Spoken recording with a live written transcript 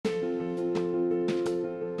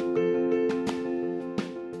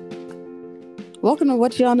Welcome to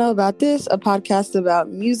What Y'all Know About This, a podcast about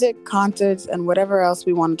music, concerts, and whatever else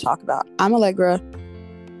we want to talk about. I'm Allegra.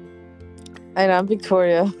 And I'm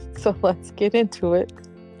Victoria. So let's get into it.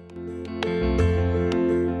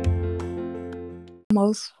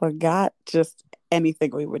 Almost forgot just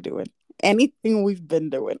anything we were doing. Anything we've been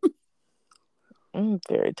doing. I'm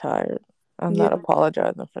very tired. I'm Yeah, not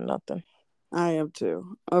apologizing for nothing. I am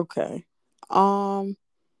too. Okay.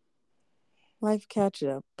 Life catch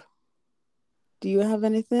up. Do you have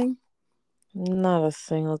anything? Not a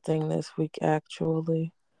single thing this week,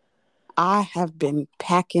 actually. I have been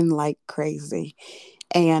packing like crazy.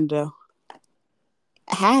 And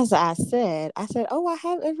as I said, oh, I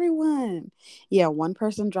have everyone. Yeah, one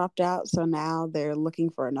person dropped out. So now they're looking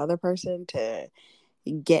for another person to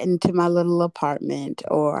get into my little apartment,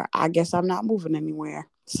 or I guess I'm not moving anywhere.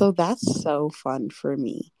 So that's so fun for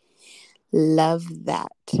me. Love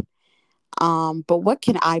that. But what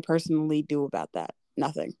can I personally do about that?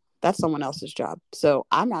 Nothing. That's someone else's job. So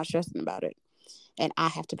I'm not stressing about it. And I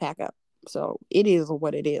have to pack up. So it is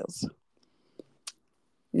what it is.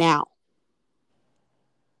 Now,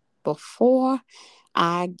 before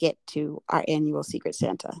I get to our annual Secret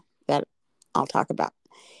Santa that I'll talk about,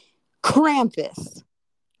 Krampus.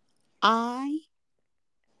 I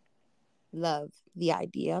love the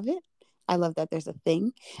idea of it. I love that there's a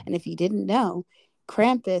thing. And if you didn't know,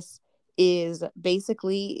 Krampus is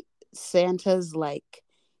basically Santa's like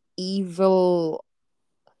evil,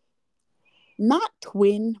 not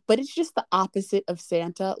twin, but it's just the opposite of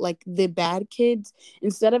Santa. Like the bad kids,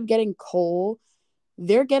 instead of getting coal,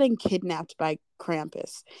 they're getting kidnapped by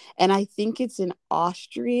Krampus. And I think it's an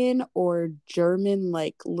Austrian or German,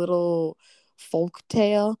 like little folk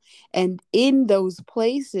tale. And in those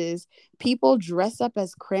places, people dress up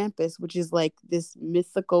as Krampus, which is like this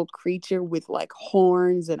mythical creature with like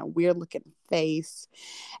horns and a weird looking face.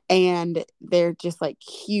 And they're just like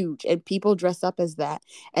huge. And people dress up as that.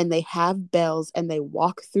 And they have bells and they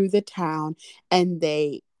walk through the town and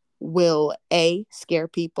they will A, scare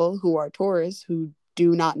people who are tourists who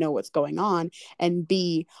do not know what's going on, and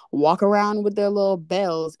B, walk around with their little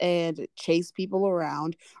bells and chase people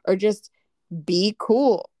around, or just be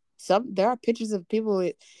cool. There are pictures of people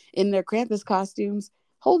in their Krampus costumes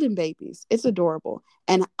holding babies. It's adorable.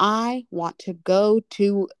 And I want to go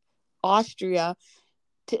to Austria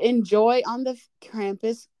to enjoy on the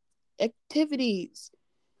Krampus activities.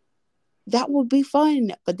 That would be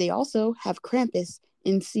fun. But they also have Krampus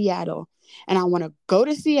in Seattle. And I want to go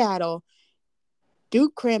to Seattle, do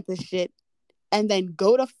Krampus shit, and then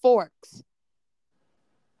go to Forks.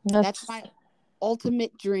 That's my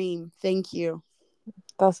ultimate dream. Thank you.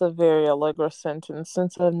 That's a very Allegra sentence.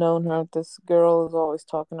 Since I've known her, this girl is always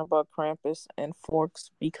talking about Krampus and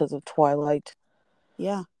Forks because of Twilight.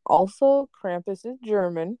 Yeah. Also, Krampus is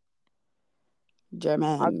German. I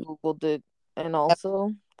German. googled it. And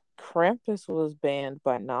also, Krampus was banned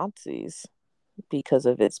by Nazis because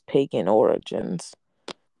of its pagan origins.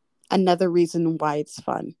 Another reason why it's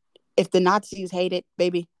fun. If the Nazis hate it,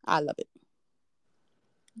 baby, I love it.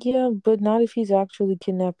 Yeah, but not if he's actually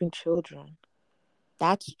kidnapping children.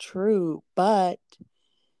 That's true, but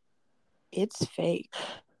it's fake.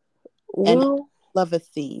 And I Well, love a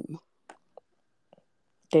theme.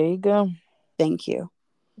 there you go. Thank you.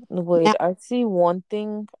 Wait, Now, I see one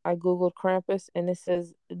thing. I googled Krampus and it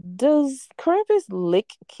says, "Does Krampus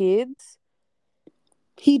lick kids?"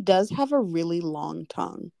 he does have a really long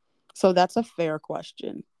tongue. So that's a fair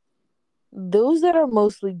question. Those that are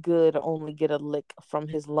mostly good only get a lick from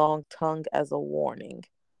his long tongue as a warning.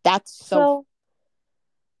 That's so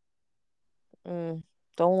So,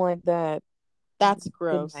 don't like that. that's Good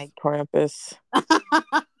gross. night, Krampus.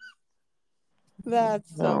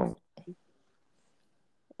 That's so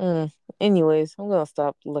No. Anyways, I'm gonna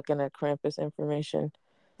stop looking at Krampus information.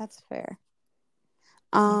 that's fair.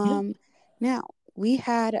 Yeah. Um now we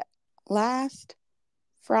had last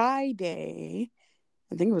Friday.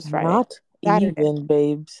 I think it was Friday. Not Saturday. even,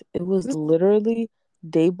 babes. It It was was, literally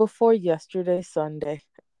day before yesterday, Sunday.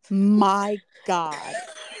 my God.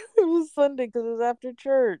 It was Sunday because it was after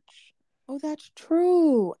church. Oh, that's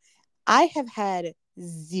true. I have had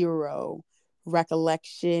zero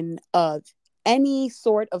recollection of any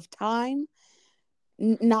sort of time,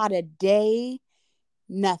 not a day,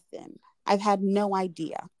 nothing. I've had no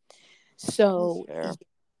idea. That's So fair.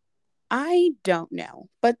 I don't know,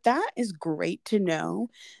 but that is great to know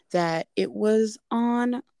that it was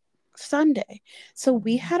on Sunday. So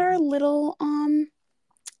we had our little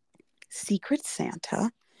Secret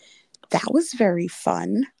Santa. That was very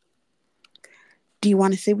fun. Do you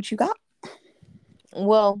want to say what you got?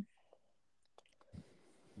 Well,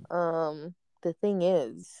 the thing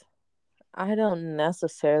is, I don't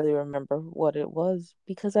necessarily remember what it was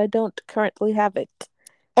because I don't currently have it.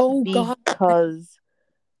 Oh God. Because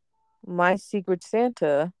my Secret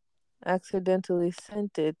Santa accidentally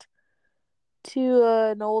sent it to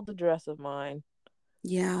an old address of mine.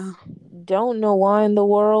 Yeah. Don't know why in the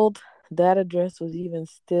world that address was even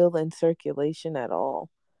still in circulation at all.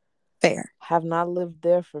 Fair. Have not lived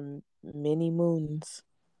there for many moons.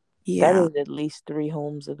 That Yeah. is at least 3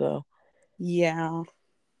 homes ago. Yeah.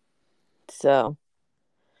 So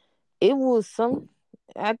it was some.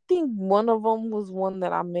 I think one of them was one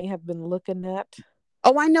that I may have been looking at.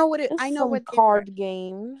 Oh, I know what it. It's I know some what they were. card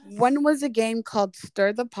games. One was a game called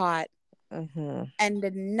Stir the Pot, Hmm. and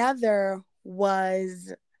another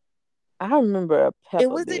was I remember a it Peppa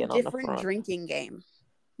was a being on the different front. drinking game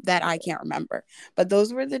that I can't remember. But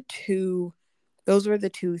those were the two. Those were the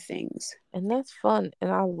two things And that's fun. And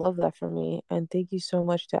I love that for me. And thank you so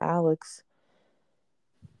much to Alex.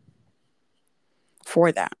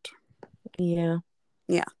 for that. Yeah.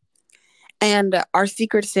 Yeah. And our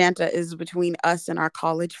Secret Santa is between us and our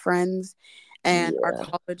college friends. And our Yeah.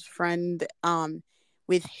 college friend,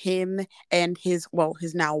 with him and his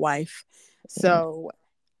now wife. Mm. So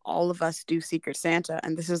all of us do Secret Santa.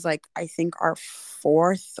 And this is like, I think our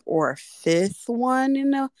fourth or fifth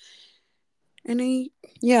one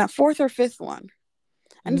yeah, fourth or fifth one.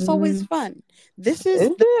 And it's always Mm. fun. This is Is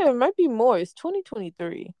the, there? It might be more. It's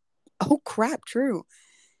 2023. oh crap, true.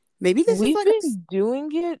 Maybe this is We've like been doing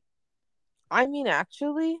it. I mean,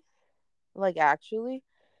 actually,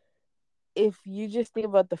 if you just think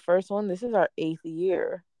about the first one, this is our 8th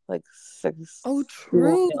year. Like, oh doing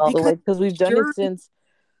true, it all the because way. Because we've done it during since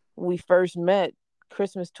we first met,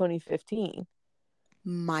 Christmas 2015.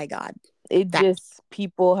 my God, It that just,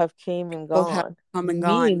 people have came and people have gone. come and Me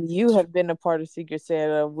gone and you have been a part of Secret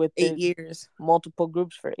Santa 8 within years. multiple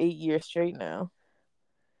groups for 8 years straight now.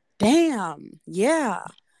 Damn. Yeah.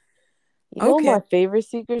 You know what Okay. my favorite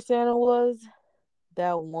Secret Santa was?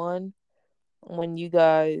 That one when you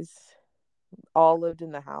guys all lived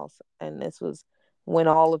in the house, and this was when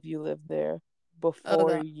all of you lived there Oh,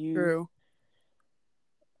 before that's you true.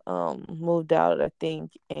 moved out, I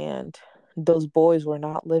think, and those boys were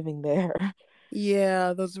not living there.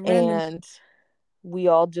 Yeah, those random. And we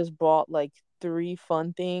all just bought like 3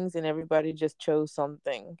 fun things, and everybody just chose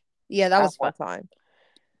something Yeah, that at was fun. one time.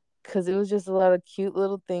 Because it was just a lot of cute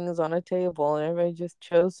little things on a table, and everybody just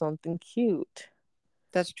chose something cute.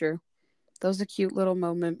 That's true. That was a cute little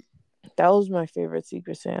moment. That was my favorite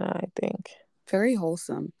Secret Santa, I think. Very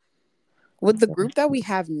wholesome. With the group that we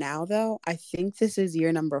have now, though, I think this is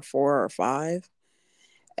year number 4 or 5.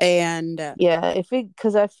 And Yeah,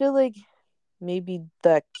 because I feel like maybe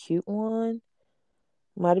that cute one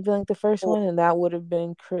might have been like the first oh, one, and that would have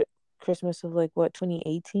been Christmas of like what,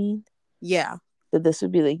 2018. yeah, So this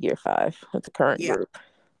would be like year 5 with the current yeah. group.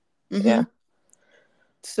 Mm-hmm. Yeah.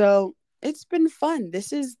 So it's been fun.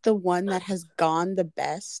 This is the one that has gone the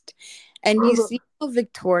best. And you see how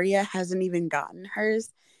Victoria hasn't even gotten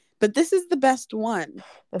hers, but this is the best one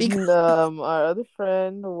because And our other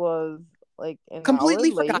friend was like an hour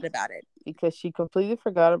completely forgot late about it. because she completely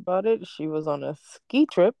forgot about it. She was on a ski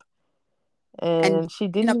trip, And and she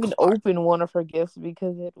in didn't a even car. open one of her gifts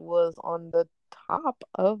because it was on the top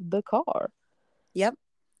of the car. Yep.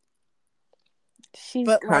 She's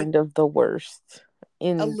But like kind of the worst a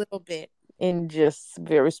in little bit. just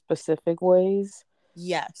very specific ways.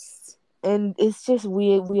 Yes. And it's just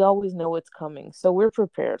we always know it's coming, so we're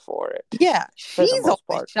prepared for it Yeah. for the She's most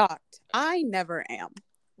always part. shocked. I never am.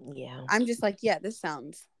 Yeah. I'm just like, yeah, this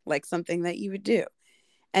sounds like something that you would do.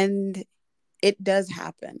 And it does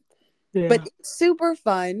happen. But Yeah. it's super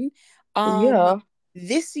fun. Um, Yeah.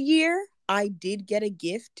 this year I did get a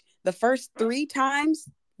gift. The first 3 times,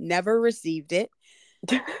 never received it.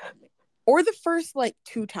 Or the first like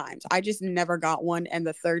 2 times, I just never got one. And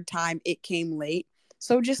the third time it came late.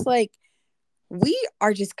 So just like we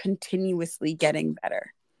are just continuously getting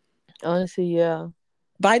better. Honestly, yeah.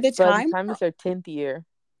 By the By the time time it's our 10th year,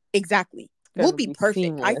 exactly. it's We'll gonna be be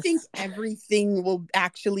perfect. I think seamless. everything will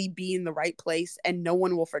actually be in the right place and no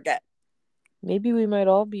one will forget. Maybe we might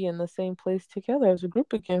all be in the same place together as a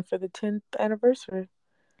group again for the 10th anniversary.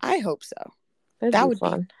 I hope so. That'd That be would be,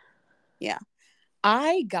 fun. yeah.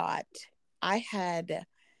 I got, I had,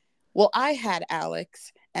 well, I had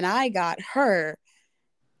Alex and I got her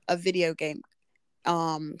a video game.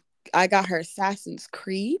 Um, I got her Assassin's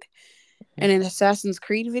Creed and an Assassin's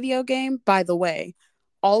Creed video game. By the way,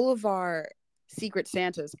 all of our Secret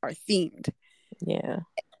Santas are themed. Yeah.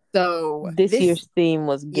 So This this, year's theme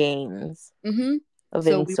was yeah, games mm-hmm. of So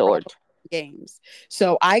any we were all sort. games.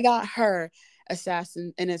 So I got her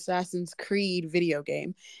an Assassin's Creed video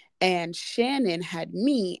game, And Shannon had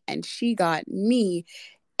me, and she got me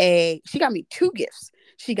two gifts.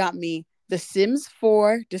 She got me The Sims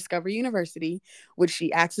 4 Discovery University, which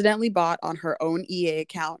she accidentally bought on her own EA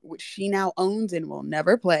account, which she now owns and will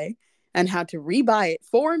never play, and had to rebuy it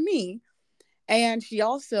for me. And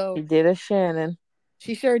You did a Shannon.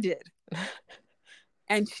 she sure did.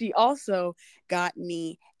 And she also got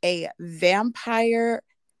me a vampire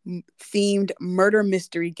themed murder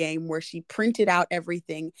mystery game where she printed out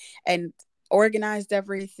everything and organized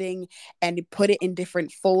everything and put it in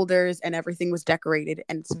different folders, and everything was decorated,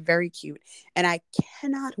 and it's very cute. And I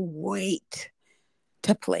cannot wait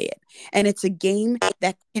to play it. And it's a game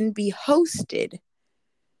that can be hosted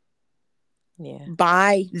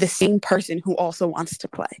by the same person who also wants to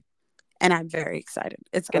play. And I'm very excited.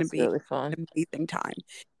 It's going to be really fun. an amazing time.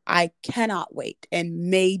 I cannot wait, and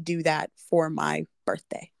may do that for my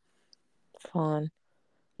birthday. Fun.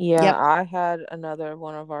 Yeah, yep. I had another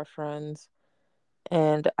one of our friends,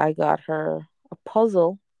 and I got her a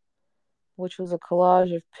puzzle, which was a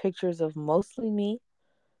collage of pictures of mostly me,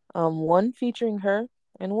 one featuring her,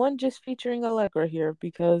 and one just featuring Allegra here,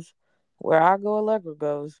 because where I go, Allegra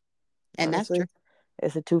goes. And honestly, that's true.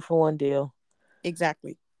 It's a 2-for-1 deal.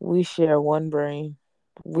 Exactly. We share one brain.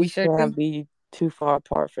 We can't be too far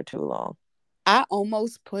apart for too long. I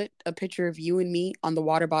almost put a picture of you and me on the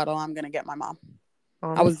water bottle I'm going to get my mom.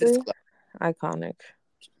 Honestly, I was this close. Iconic.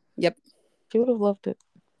 Yep. She would have loved it.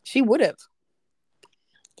 She would have.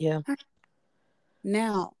 Yeah.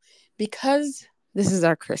 Now, because this is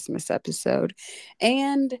our Christmas episode,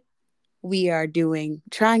 and we are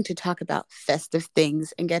trying to talk about festive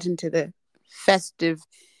things and get into the festive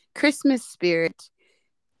Christmas spirit,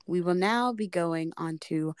 we will now be going on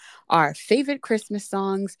to our favorite Christmas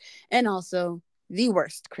songs and also the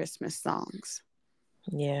worst Christmas songs.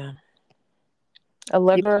 Yeah.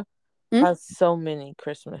 Allegra has so many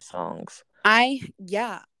Christmas songs. I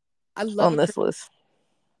love on this list.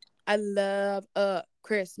 I love a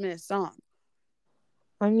Christmas song.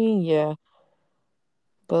 I mean, yeah.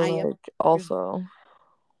 But also,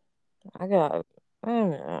 I got, I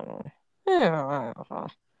don't know.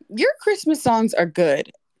 Your Christmas songs are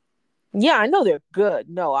good. Yeah, I know they're good.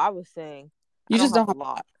 No, I was saying you just don't have a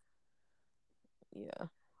lot. Yeah.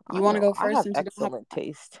 You want to go first? I have excellent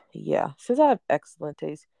taste. Yeah, since I have excellent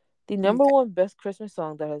taste, the number one best Christmas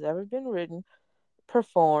song that has ever been written,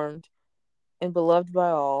 performed, and beloved by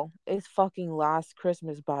all is fucking Last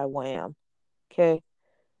Christmas by Wham. Okay?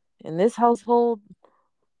 In this household,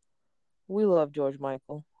 we love George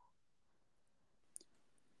Michael.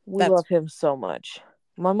 We love him so much.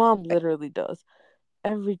 My mom literally does.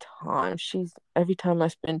 Every time I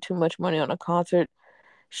spend too much money on a concert,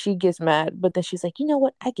 she gets mad. But then she's like, you know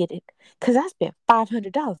what? I get it. Because I spent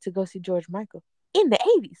 $500 to go see George Michael in the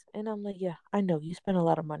 80s. And I'm like, yeah, I know. You spent a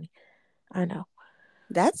lot of money. I know.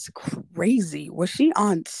 That's crazy. Was she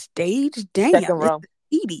on stage? Damn. Second row.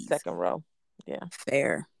 80s. Second row. Yeah.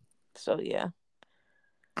 Fair. So, yeah.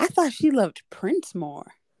 I thought she loved Prince more.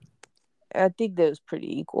 I think that was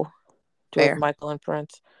pretty equal. George Michael and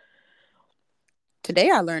Prince.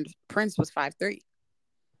 Today I learned Prince was 5'3".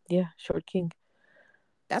 Yeah, short king.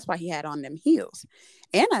 That's why he had on them heels.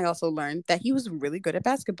 And I also learned that he was really good at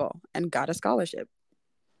basketball and got a scholarship.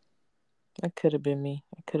 That could have been me.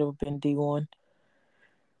 I could have been D1.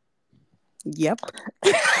 Yep.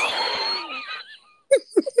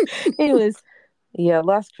 Anyways, yeah,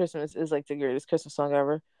 Last Christmas is like the greatest Christmas song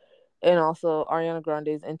ever. And also Ariana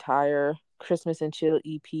Grande's entire Christmas and Chill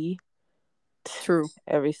EP. True.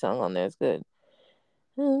 Every song on there is good.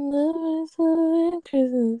 No.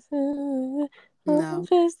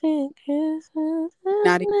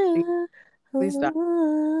 Not even. Please stop.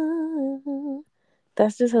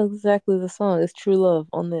 That's just exactly the song. It's True Love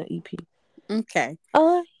on the EP. Okay.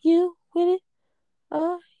 Are you with it?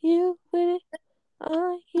 Are you with it?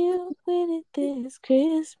 Are you with it this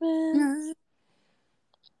Christmas?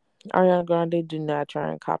 Ariana Grande, do not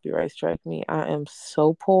try and copyright strike me. I am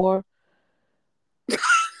so poor.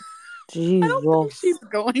 Jesus. I don't think she's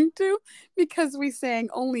going to, because we sang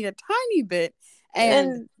only a tiny bit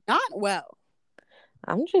and not well.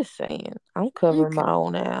 I'm just saying. I'm covering my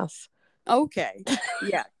own ass. Okay.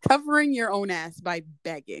 Yeah. Covering your own ass by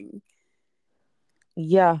begging.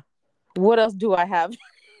 Yeah. What else do I have?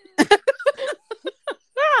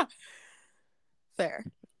 Fair.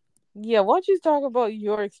 Yeah, why don't you talk about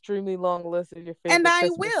your extremely long list of your favorite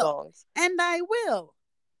Christmas songs? And I will.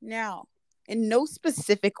 Now, in no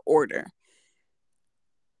specific order,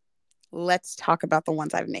 let's talk about the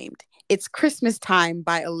ones I've named. It's Christmas Time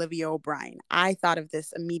by Olivia O'Brien. I thought of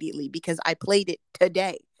this immediately because I played it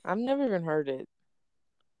today. I've never even heard it.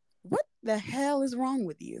 What The hell is wrong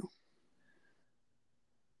with you?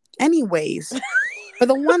 Anyways, for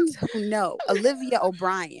the ones who know, Olivia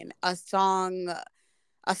O'Brien, a songstress,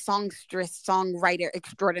 songwriter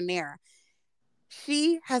extraordinaire.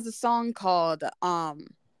 She has a song called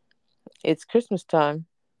It's Christmas time.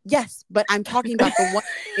 yes, but I'm talking about the one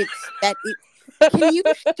it's that it can you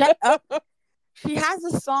shut up? She has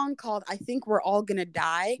a song called I Think We're All Gonna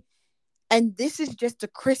Die. And this is just a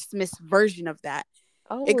Christmas version of that.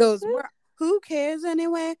 It Oh, is goes, it? who cares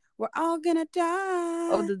anyway? We're all gonna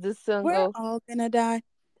Oh, die. did this song We're go? all gonna die.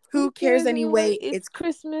 Who Who cares cares anyway? anyway? It's It's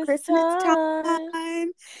Christmas Christmas time.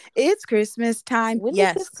 time. It's Christmas time. When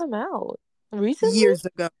did this Yes. come out? Recently? Years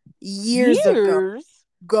ago. Years ago. Years?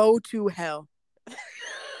 Go to hell.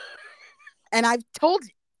 And I've told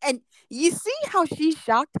and you see how she's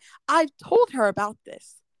shocked? I've told her about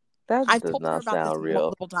this. That I've does told her not about this sound real.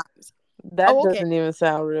 multiple times. That Oh, okay. doesn't even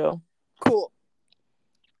sound real. Cool.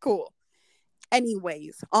 Cool.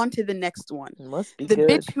 Anyways, on to the next one. It must be The good.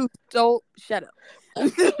 bitch who stole shut up.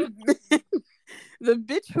 The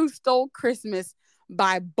bitch who stole Christmas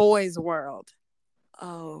by Boys World.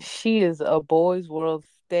 Oh. She is a Boys World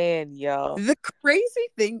stan, y'all. The crazy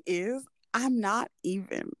thing is I'm not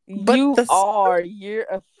even. But You the are. You're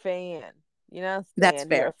a fan. You're not a that's stan.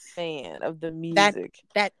 You're fair. a fan of the music.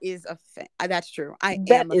 That is a fan. That's true. I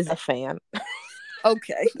That am is a fan.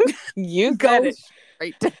 Okay. You Go said it.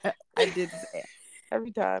 straight to hell. I did say it.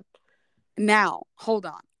 Every time. Now, hold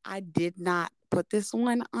on. I did not put this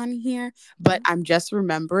one on here, but I'm just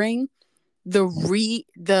remembering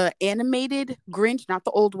the animated Grinch, not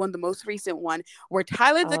the old one, the most recent one, where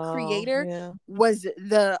Tyler the Creator was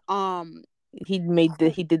the he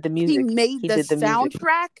did the music. He made the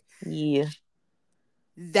soundtrack. Yeah.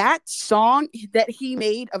 That song that he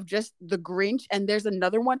made of just the Grinch, and there's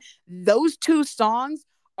another one. Those two songs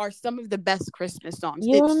are some of the best Christmas songs.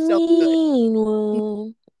 You're it's so mean good.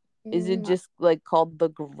 One. Is it just like called The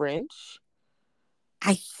Grinch?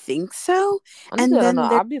 I think so. Honestly, I don't know.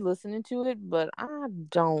 I'll be listening to it, but I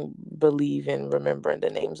don't believe in remembering the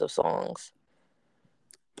names of songs.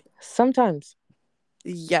 Sometimes.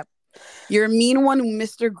 Yep. You're a mean one,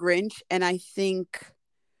 Mr. Grinch, and I think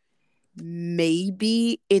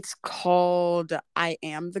maybe it's called I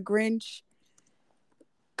Am the Grinch.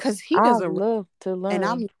 Because he doesn't. I love to learn.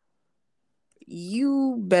 And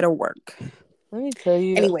you better work. Let me tell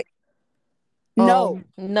you. Anyway. No,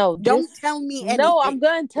 don't tell me anything. No, I'm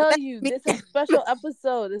going to tell you. This is a special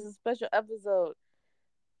episode.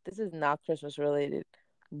 This is not Christmas related,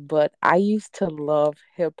 but I used to love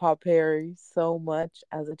Hip Hop Harry so much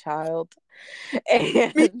as a child.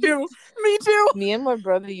 And Me too. Me and my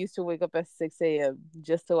brother used to wake up at 6 a.m.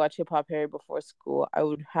 just to watch Hip Hop Harry before school. I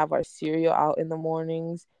would have our cereal out in the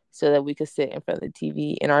mornings so that we could sit in front of the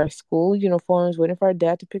TV in our school uniforms, waiting for our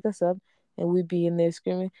dad to pick us up, and we'd be in there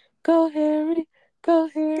screaming, "Go Harry, go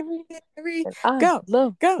Harry, Harry, I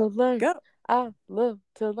love to learn. I love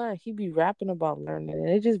to learn." He'd be rapping about learning, and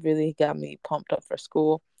it just really got me pumped up for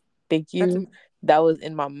school. Thank you. That was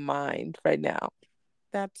in my mind right now.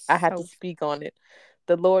 I had to speak on it.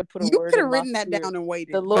 The Lord put a word in my spirit. You could have written that down and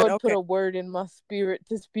waited. The Lord put a word in my spirit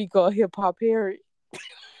to speak on Hip Hop Harry.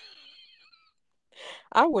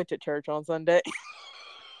 I went to church on Sunday.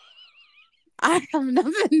 I have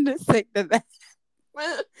nothing to say to that.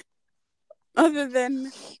 Other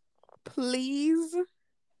than, please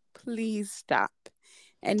stop.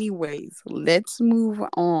 Anyways, let's move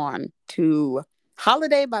on to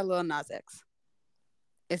Holiday by Lil Nas X.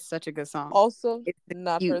 It's such a good song. Also,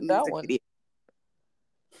 not heard that one. Video.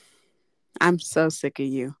 I'm so sick of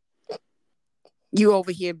you. You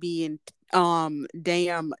over here being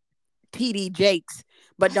damn TD Jakes,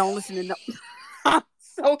 but don't listen to no. I'm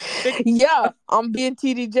so sick. Yeah, I'm being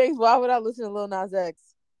TD Jakes. Why would I listen to Lil Nas X?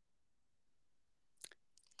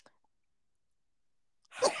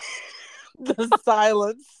 The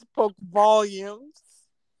silence spoke volumes.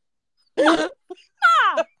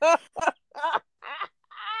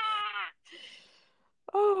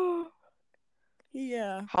 Oh,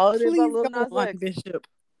 yeah. Holiday by Lil Nas X. Bishop.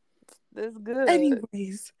 That's good.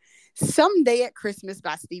 Anyways, Someday at Christmas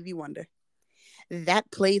by Stevie Wonder. That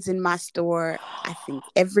plays in my store, I think,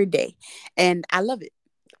 every day. And I love it.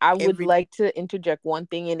 I would like to interject one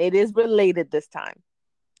thing, and it is related this time.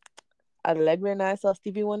 Allegra and I saw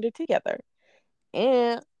Stevie Wonder together.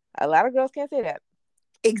 And a lot of girls can't say that.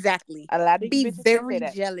 Exactly. A lot of be very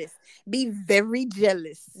jealous. Be very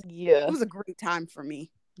jealous. Yeah. It was a great time for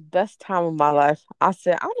me. Best time of my life. I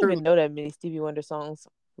said, I don't even know that many Stevie Wonder songs.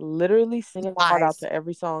 Literally singing my heart out to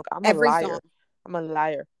every song. I'm a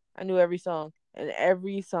liar. I knew every song. And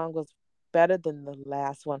every song was better than the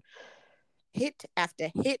last one. Hit after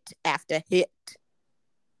hit after hit.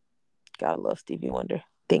 Gotta love Stevie Wonder.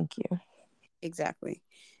 Thank you. Exactly.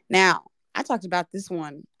 Now, I talked about this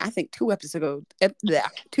one, I think 2 episodes ago. Two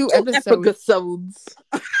Two episodes. episodes.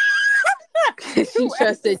 She tried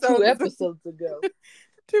to say 2 episodes ago.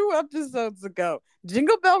 2 episodes ago.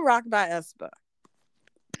 Jingle Bell Rock by aespa.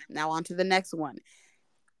 Now on to the next one.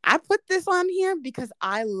 I put this on here because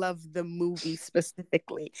I love the movie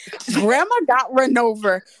specifically. Grandma Got Run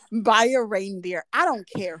Over by a Reindeer. I don't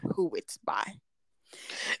care who it's by.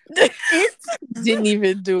 It didn't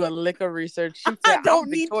even do a lick of research. She said, I don't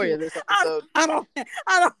I'm need Victoria to. this episode. I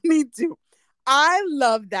don't need to. I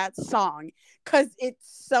love that song because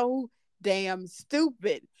it's so damn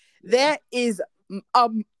stupid. There is a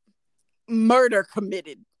murder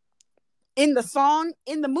committed in the song.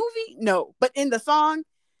 In the movie, no, but in the song,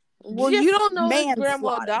 well, you don't know that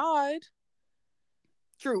grandma manslaughter. died.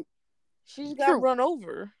 True. She's got run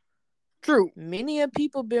over. True. Many of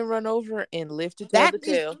people been run over and lived to tell the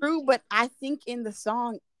tale. That is true, but I think in the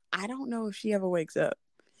song, I don't know if she ever wakes up.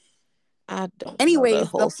 I don't Anyways, know the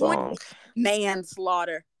whole song. song.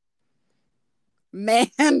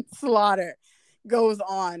 Manslaughter goes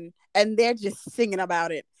on, and they're just singing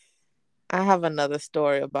about it. I have another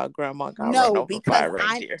story about grandma got run over by a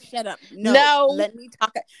reindeer. Shut up. No. Let me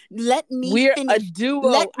talk. Let me We're finish. a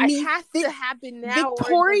duo. It has to happen now. Victoria,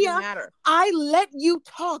 or it doesn't matter. I let you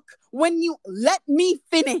talk when you let me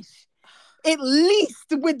finish. At least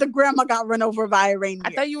with the grandma got run over by a reindeer.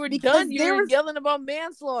 I thought you were done. You were yelling about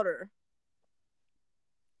manslaughter.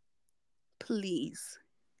 Please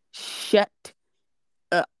shut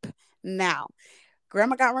up. Now,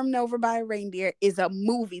 Grandma Got Run Over by a Reindeer is a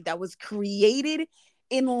movie that was created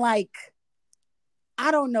in I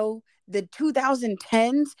don't know, the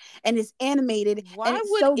 2010s, and it's animated. Why and it's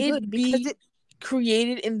would so it good be because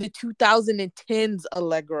created in the 2010s,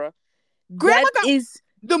 Allegra? Grandma got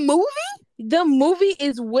the movie? The movie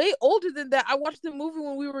is way older than that. I watched the movie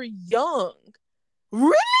when we were young.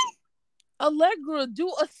 Really? Allegra, do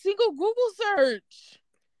a single Google search.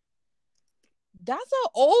 That's an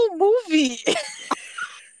old movie.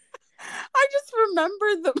 I just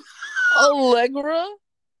remember the Allegra.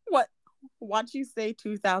 Watch you say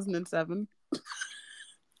 2007.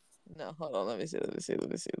 No, hold on. Let me see.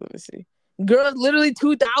 Girl, literally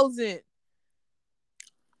 2000.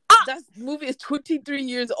 That movie is 23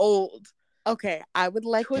 years old. Okay, I would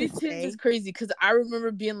like to say 2010 is crazy because I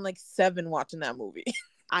remember being 7 watching that movie.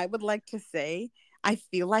 I would like to say I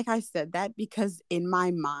feel like I said that because in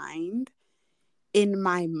my mind, the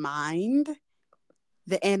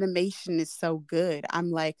animation is so good.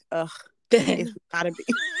 I'm like, ugh, it's gotta be.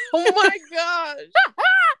 Oh my gosh.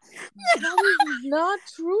 That is not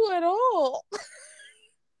true at all.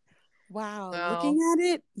 Wow. Looking at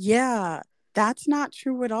it, yeah, that's not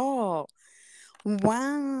true at all.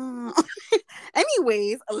 Wow.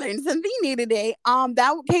 Anyways, I learned something new today.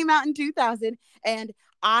 That came out in 2000, and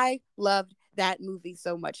I loved that movie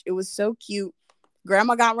so much. It was so cute.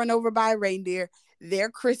 Grandma got run over by a reindeer. Their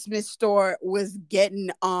Christmas store was getting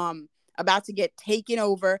about to get taken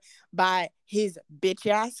over by his bitch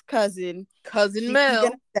ass cousin Mel.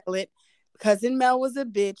 Gonna sell it. Cousin Mel was a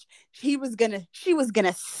bitch. She was gonna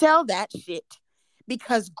sell that shit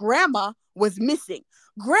because grandma was missing.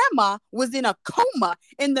 Grandma was in a coma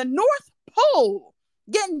in the North Pole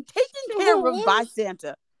getting taken care of by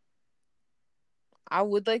Santa. I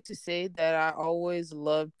would like to say that I always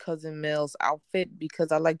loved Cousin Mel's outfit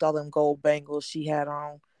because I liked all them gold bangles she had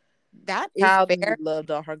on. That is fair. Loved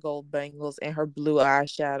all her gold bangles and her blue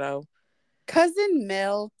eyeshadow. Cousin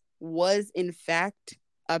Mel was in fact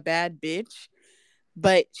a bad bitch,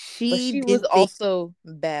 but she was also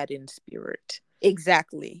bad in spirit.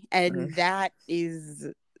 Exactly. And that is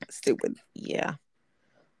stupid. Yeah.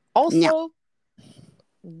 Also,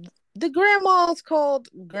 the grandma's called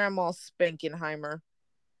Grandma Spankenheimer.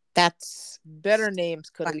 That's better names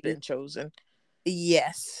could have been chosen.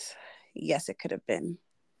 Yes, it could have been.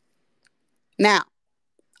 Now,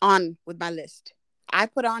 on with my list. I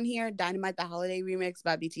put on here Dynamite the Holiday Remix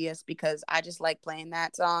by BTS because I just like playing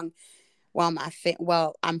that song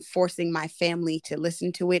while I'm forcing my family to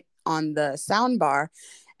listen to it on the sound bar,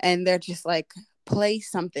 and they're just like, play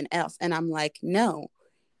something else, and I'm like, no,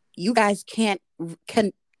 you guys can't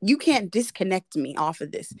disconnect me off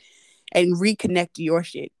of this and reconnect your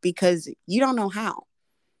shit because you don't know how.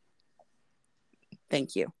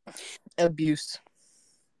 Thank you. Abuse.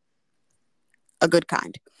 A good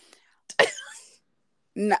kind.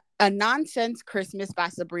 A Nonsense Christmas by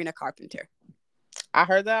Sabrina Carpenter. I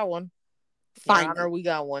heard that one. Finally, we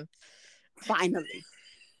got one. Finally.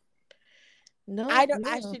 No, I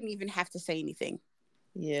shouldn't even have to say anything.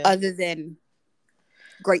 Yeah. other than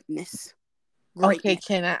greatness. Okay, Greatness.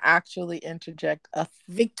 can I actually interject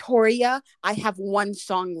Victoria, I have one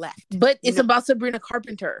song left. But it's No. about Sabrina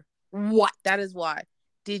Carpenter. What? That is why.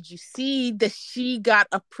 Did you see that she got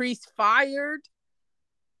a priest fired?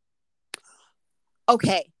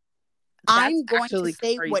 Okay. That's I'm going to actually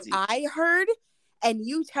say what crazy. I heard, and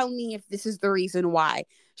you tell me if this is the reason why.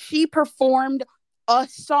 She performed a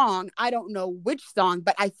song. I don't know which song,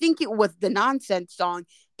 but I think it was the nonsense song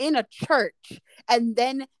in a church. And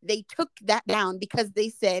then they took that down because they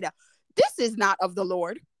said, this is not of the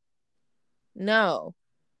Lord. No.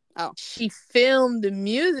 Oh. She filmed the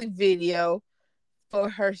music video for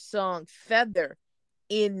her song Feather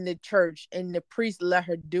in the church, and the priest let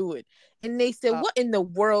her do it. And they said, what in the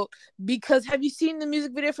world? Because have you seen the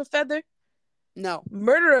music video for Feather? No.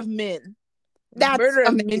 Murder of men. That's murder of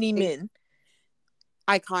amazing. many men.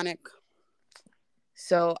 Iconic.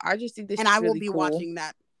 So I just think this and is I really will be cool. watching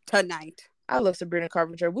that tonight. I love Sabrina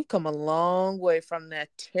Carpenter. We've come a long way from that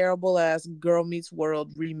terrible ass Girl Meets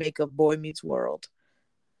World remake of Boy Meets World.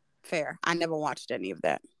 Fair. I never watched any of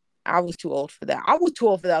that. I was too old for that.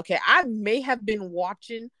 Okay, I may have been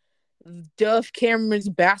watching Dove Cameron's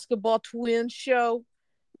Basketball Twins show,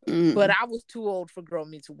 but I was too old for Girl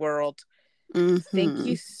Meets World. Thank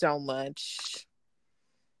you so much.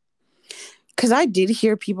 Because I did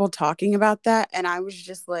hear people talking about that, and I was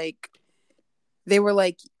just like, they were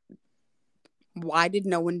like, why did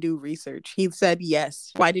no one do research? He said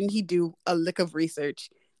yes. Why didn't he do a lick of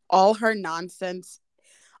research? All her nonsense,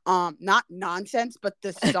 not nonsense, but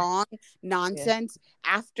the song nonsense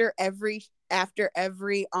after every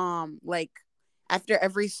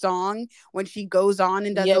song, when she goes on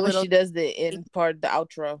and does when she does the end part, the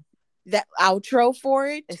outro. That outro for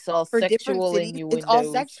it, it's all for sexual innuendos. It's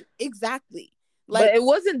all sexual, exactly. Like, but it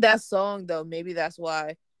wasn't that song though. Maybe that's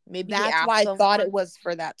why. Maybe that's why I thought it was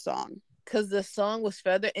for that song. Because the song was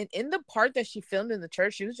Feather, and in the part that she filmed in the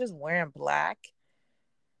church, she was just wearing black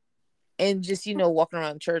and just walking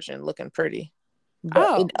around church and looking pretty.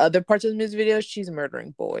 But in other parts of the music video, she's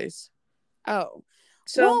murdering boys. Oh,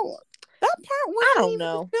 so well, that part wasn't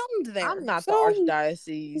even filmed there. I'm not the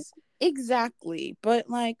archdiocese. Exactly, but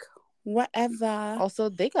like, whatever. Also,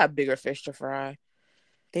 they got bigger fish to fry.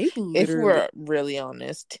 They literally, if we're really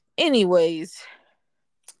honest. Anyways.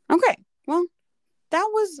 Okay, well, that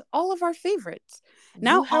was all of our favorites.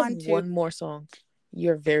 Now you have one more song.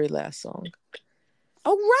 Your very last song.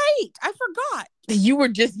 Oh, right. I forgot. You were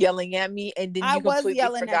just yelling at me, and then you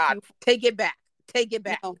completely forgot. Take it back. Take it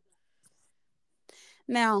back. No.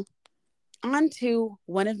 Now, on to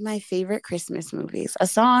one of my favorite Christmas movies. A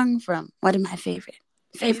song from one of my favorite.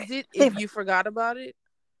 Is it if you forgot about it?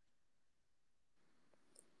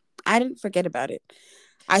 I didn't forget about it.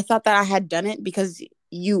 I thought that I had done it because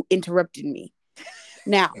you interrupted me.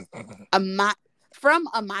 Now, from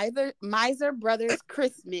A Miser Brothers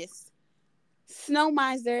Christmas, Snow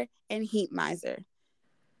Miser and Heat Miser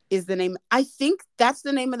is the name. I think that's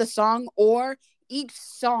the name of the song, or each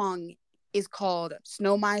song is called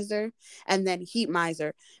Snow Miser and then Heat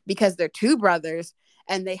Miser, because they're two brothers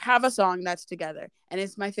and they have a song that's together. And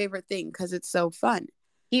it's my favorite thing because it's so fun.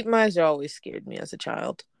 Heat Miser always scared me as a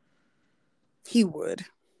child. He would.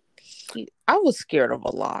 I was scared of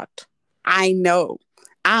a lot. I know.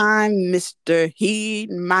 I'm Mr. Heat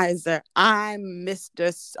Miser. I'm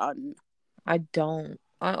Mr. Sun. I don't.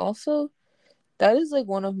 That is like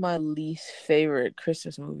one of my least favorite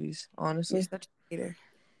Christmas movies, honestly. You're such a hater.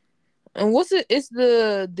 And what's it? It's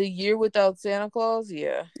the Year Without Santa Claus?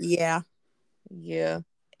 Yeah. Yeah. Yeah.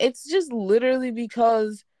 It's just literally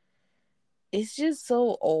because it's just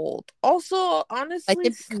so old. Also,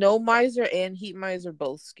 honestly, Snow Miser and Heat Miser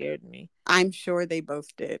both scared me. I'm sure they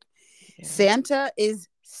both did. Yeah. Santa is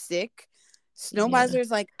sick. Snow Miser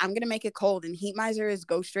is like, I'm going to make it cold. And Heat Miser is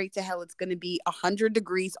go straight to hell. It's going to be 100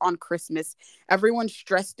 degrees on Christmas. Everyone's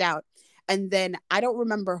stressed out. And then I don't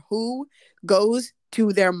remember who goes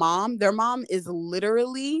to their mom. Their mom is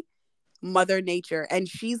literally Mother Nature. And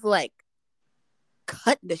she's like,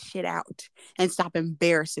 cut the shit out and stop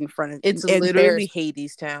embarrassing in front of it. It's literally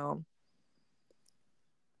Hadestown.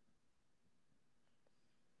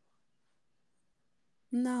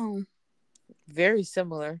 No. Very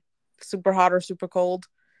similar. Super hot or super cold.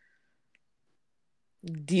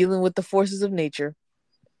 Dealing with the forces of nature.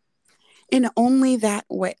 In only that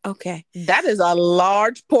way. Okay. That is a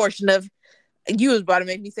large portion of... You was about to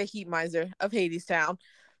make me say Heat Miser of Hadestown.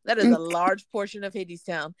 That is a large portion of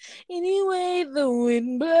Hadestown. Anyway, the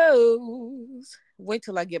wind blows. Wait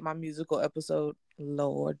till I get my musical episode.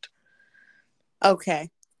 Lord. Okay.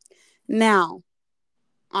 Now,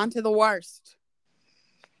 on to the worst.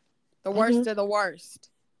 The worst of the worst.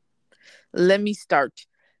 Let me start.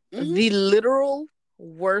 Mm-hmm. The literal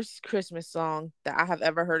worst Christmas song that I have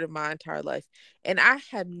ever heard in my entire life. And I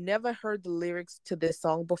had never heard the lyrics to this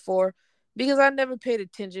song before because I never paid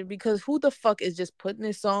attention, because who the fuck is just putting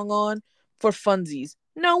this song on for funsies?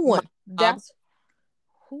 No one. That's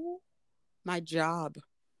who? My job.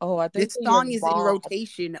 Oh, I thought you This said your song is in mom.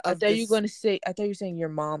 rotation I of thought you were this. gonna say, I thought you were saying your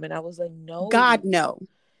mom, and I was like, no. God, no.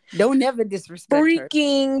 Don't never disrespect her.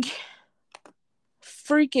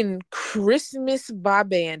 Freaking Christmas by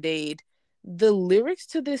Band-Aid. The lyrics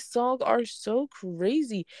to this song are so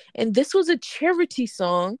crazy. And this was a charity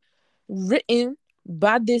song written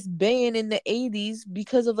by this band in the 80s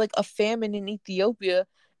because of like a famine in Ethiopia.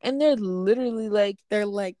 And they're literally like,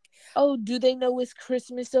 oh, do they know it's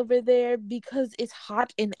Christmas over there because it's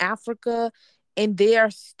hot in Africa and they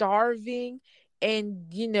are starving?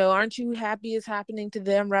 And, aren't you happy it's happening to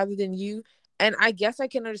them rather than you? And I guess I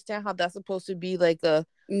can understand how that's supposed to be like a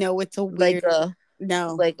no, it's a weird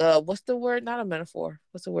what's the word? Not a metaphor.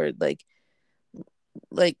 What's the word?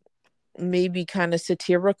 Like maybe kind of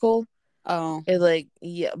satirical. Oh, and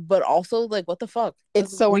yeah, but also like what the fuck?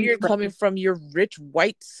 It's so weird coming from your rich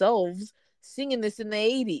white selves singing this in the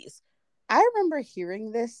 80s. I remember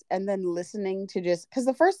hearing this and then listening to just because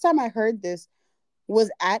the first time I heard this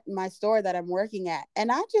was at my store that I'm working at,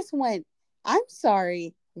 and I just went, "I'm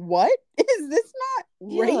sorry, what is this not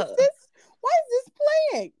racist? Why is this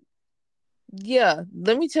playing?" Yeah,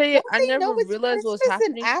 let me tell you, Don't I they never know it's realized what was Christmas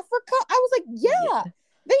happening in Africa. I was like, yeah,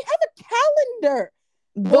 they have a calendar.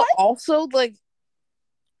 But what? Also, like,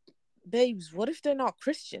 babes, what if they're not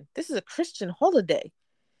Christian? This is a Christian holiday.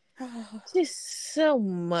 Just so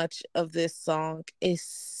much of this song is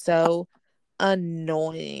so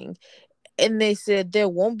annoying. And they said there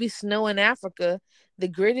won't be snow in Africa. The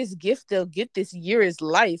greatest gift they'll get this year is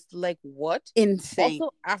life. Like, what? Insane.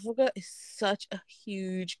 Also, Africa is such a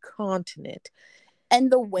huge continent.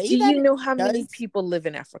 And the way do you know how many people live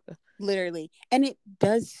in Africa? Literally. And it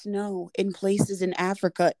does snow in places in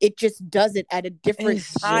Africa. It just does it at a different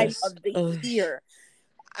time of the year.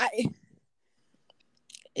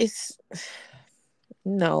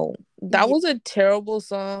 No, that was a terrible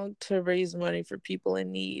song to raise money for people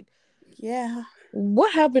in need. Yeah.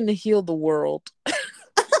 What happened to heal the world?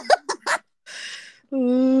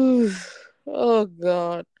 Oh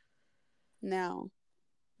God. Now,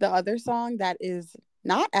 the other song that is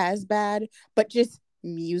not as bad, but just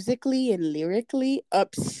musically and lyrically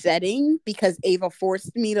upsetting because Ava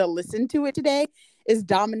forced me to listen to it today is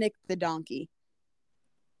Dominic the Donkey.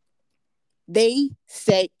 They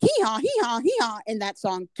say hee-haw, hee-haw, hee-haw in that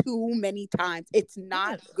song too many times. It's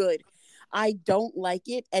not good. I don't like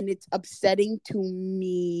it, and it's upsetting to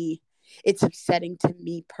me. It's upsetting to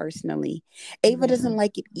me personally. Ava doesn't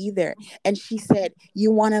like it either. And she said,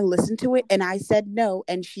 "You want to listen to it?" And I said no.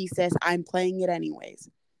 And she says, "I'm playing it anyways."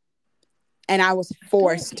 And I was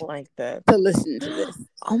forced to listen to this.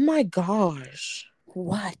 Oh my gosh.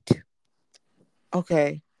 What?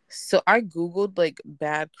 Okay. So I Googled like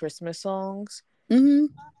bad Christmas songs. Mm-hmm.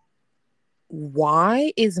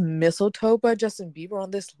 Why is Mistletoe by Justin Bieber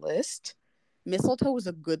on this list? Mistletoe was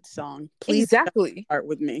a good song. Please exactly start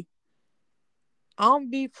with me. I'll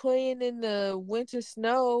be playing in the winter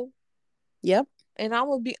snow. Yep. And I'm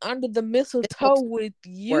gonna be under the mistletoe with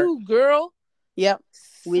you, girl. Yep.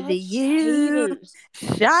 With you.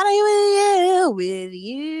 Shawty with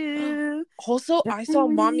you. Also, I saw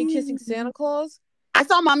Mommy Kissing Santa Claus. I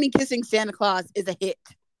saw Mommy Kissing Santa Claus is a hit.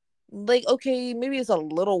 Like, okay, maybe it's a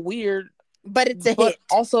little weird, but it's a hit.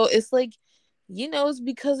 Also, it's like, it's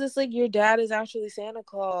because it's like your dad is actually Santa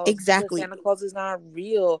Claus. Exactly. Santa Claus is not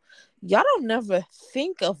real. Y'all don't never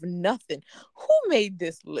think of nothing. Who made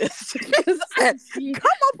this list? Come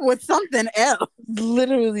up with something else.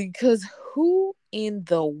 Literally, because who in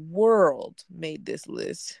the world made this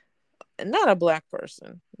list? Not a black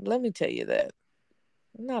person. Let me tell you that.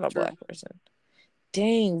 Not a black person.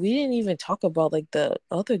 Dang, we didn't even talk about like the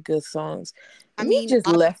other good songs. We just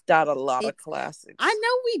left out a lot of classics. I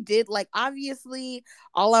know we did. Like, obviously,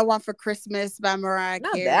 All I Want for Christmas by Mariah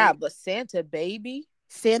Carey. Not that, but Santa Baby.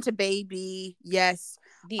 Santa Baby, yes.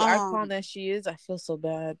 The icon that she is. I feel so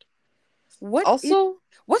bad. What's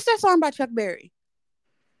that song by Chuck Berry?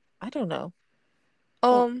 I don't know.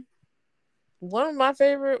 One of my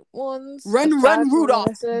favorite ones. Run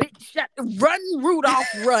Rudolph. Run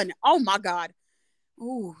Rudolph, run. Oh my God.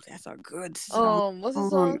 Ooh, that's a good song. What's the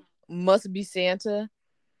song? Must Be Santa.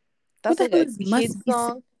 That's like a kid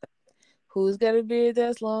song. Who's got a beard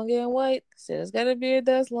that's long and white? Santa's got a beard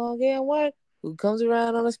that's long and white. Who comes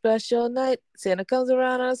around on a special night? Santa comes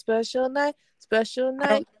around on a special night. Special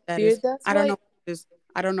night. Beard that's white. I don't know what it is.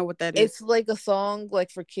 I don't know what that is. It's like a song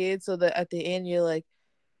like for kids, so that at the end you're like,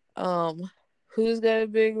 um, who's got a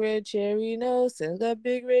big red cherry nose? Who's got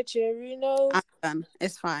big red cherry I'm nose? done.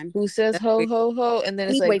 It's fine. Who says That's ho weird. ho ho? And then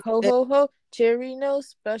it's like Anyway, ho ho ho, cherry nose,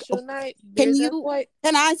 special night, can beers have you? white.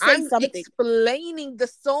 Can I say I'm something? explaining the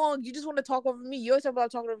song. You just want to talk over me. You always talk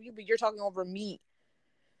about talking over you, but you're talking over me.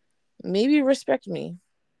 Maybe respect me.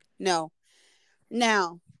 No.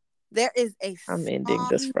 Now, there is a I'm ending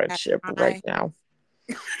this song that friendship right I now.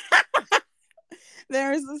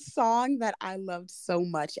 there is a song that I loved so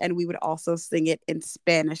much, and we would also sing it in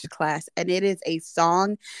Spanish class. And it is a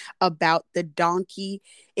song about the donkey.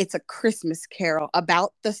 It's a Christmas carol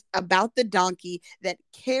about the donkey that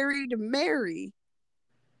carried Mary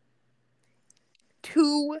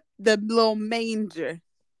to the little manger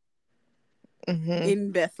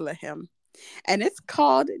in Bethlehem. And it's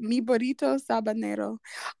called Mi Burrito Sabanero.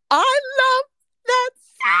 I love that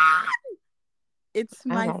song. It's I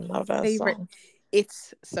my don't know that favorite. song.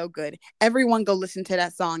 It's so good. Everyone go listen to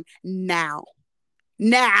that song now.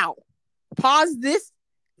 Now. Pause this.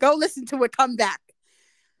 Go listen to it. Come back.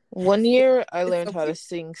 One year I It's learned so how to cute.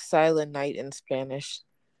 sing Silent Night in Spanish.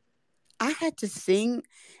 I had to sing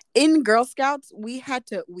in Girl Scouts. We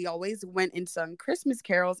always went and sung Christmas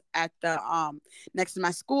carols at the next to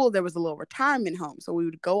my school. There was a little retirement home. So we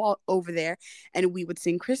would go all over there and we would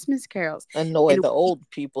sing Christmas carols. Annoy And the old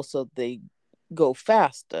people so they go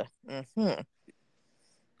faster.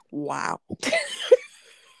 wow.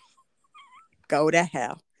 Go to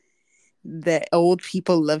hell. The old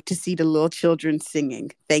people love to see the little children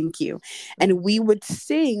singing. Thank you. And we would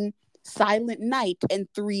sing Silent Night in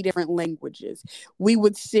 3 different languages. We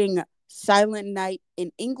would sing Silent Night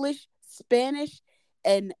in English, Spanish,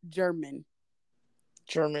 and German.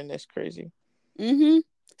 German is crazy. Stille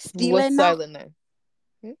What's Nacht. Silent Night?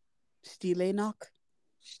 Stille Nacht.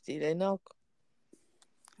 Stille Nacht.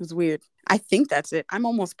 It was weird. I think that's it. I'm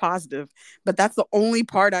almost positive, but that's the only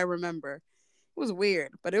part I remember. It was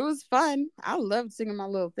weird, but it was fun. I loved singing my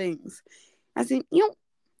little things. I said,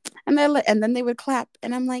 and then they would clap,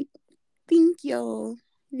 and I'm like, thank you,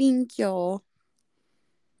 thank you.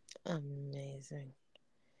 Amazing.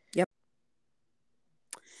 Yep.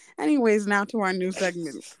 Anyways, now to our new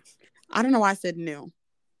segment. I don't know why I said new.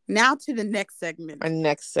 Now to the next segment. Our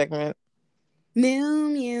next segment. New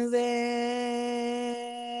music.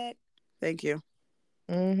 Thank you.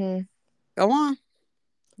 Go on.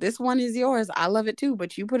 This one is yours. I love it too,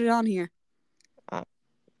 but you put it on here.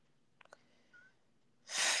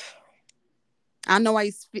 I know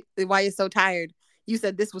why you're so tired. You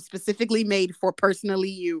said this was specifically made for personally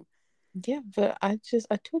you. Yeah, but I told you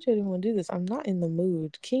I didn't want to do this. I'm not in the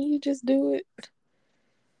mood. Can you just do it?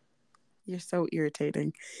 You're so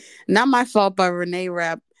irritating. Not My Fault by Renee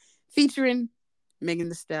Rapp featuring Megan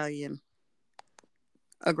Thee Stallion.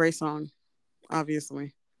 A great song,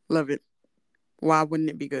 obviously. Love it. Why wouldn't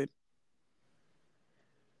it be good?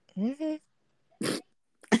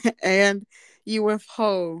 And You With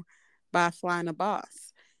Ho by Flying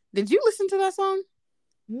Boss. Did you listen to that song?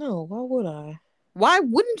 No, why would I? Why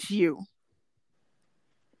wouldn't you?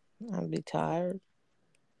 I'd be tired.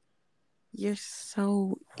 You're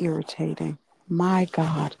so irritating. My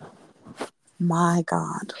God. My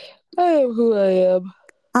God. I am who I am.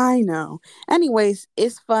 I know. Anyways,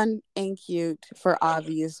 it's fun and cute for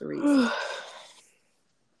obvious reasons.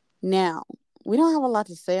 Now, we don't have a lot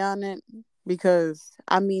to say on it because,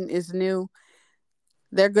 it's new.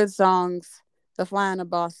 They're good songs. The Flying a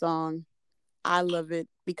Boss song, I love it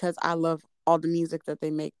because I love all the music that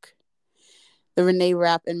they make. The Renee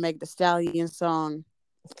Rapp and Meg Thee Stallion song,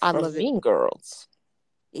 I From love it. Mean Girls.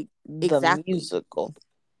 The Exactly. musical.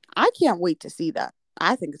 I can't wait to see that.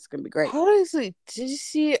 I think it's gonna be great. How is it? Did you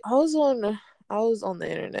see? I was on the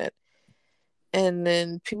internet, and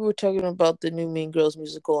then people were talking about the new Mean Girls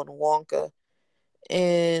musical in Wonka,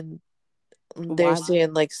 and they're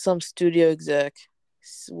saying like some studio exec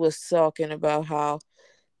was talking about how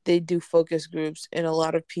they do focus groups, and a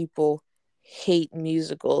lot of people hate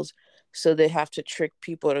musicals, so they have to trick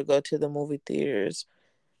people to go to the movie theaters,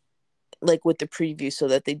 like with the preview, so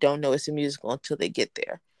that they don't know it's a musical until they get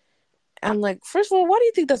there. I'm like, first of all, why do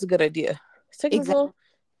you think that's a good idea? Second of all,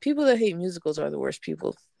 people that hate musicals are the worst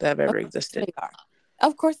people that have ever existed. They are.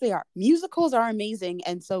 Of course they are. Musicals are amazing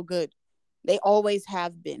and so good. They always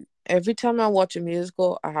have been. Every time I watch a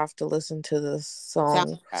musical, I have to listen to the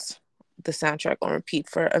soundtrack on repeat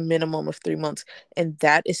for a minimum of 3 months. And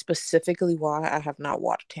that is specifically why I have not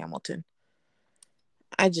watched Hamilton.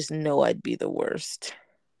 I just know I'd be the worst.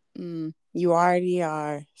 You already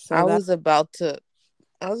are. So I was about to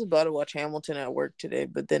watch Hamilton at work today,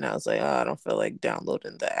 but then I was like, I don't feel like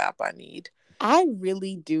downloading the app I need. I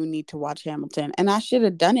really do need to watch Hamilton, and I should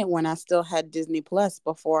have done it when I still had Disney Plus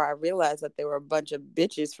before I realized that they were a bunch of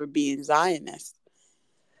bitches for being Zionists.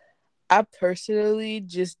 I personally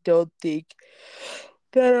just don't think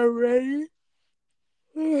that I'm ready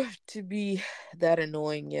to be that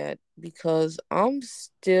annoying yet, because I'm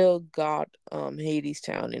still got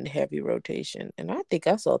Hadestown in heavy rotation, and I think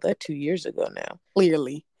I saw that 2 years ago now.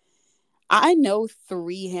 Clearly, I know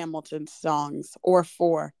 3 Hamilton songs or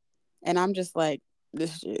 4, and I'm just like,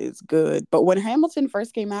 this shit is good. But when Hamilton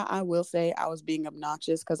first came out, I will say I was being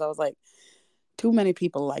obnoxious because I was like, too many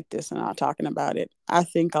people like this and are talking about it. I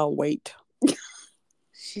think I'll wait.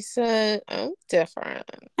 She said, "I'm different.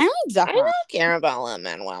 I'm I different. don't care about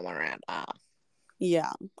Lin-Manuel Miranda."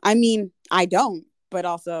 Yeah. I mean, I don't, but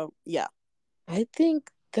also, yeah. I think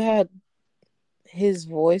that his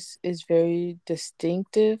voice is very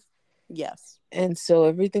distinctive, Yes. and so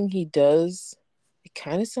everything he does, it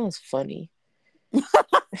kind of sounds funny.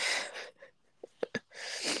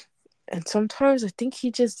 And sometimes I think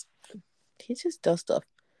he just does stuff.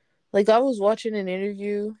 Like, I was watching an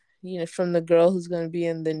interview, from the girl who's gonna be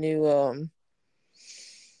in the new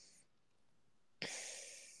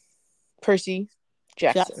Percy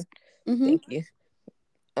Yes. Jackson. Mm-hmm. Thank you.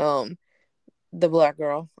 Um, the black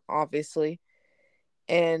girl, obviously.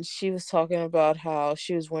 And she was talking about how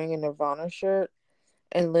she was wearing a Nirvana shirt,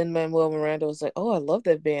 and Lin-Manuel Miranda was like, "Oh, I love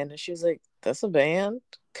that band," and she was like, "That's a band?"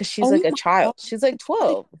 Because she's Oh like a my God. child. She's like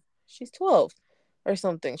 12. She's 12 or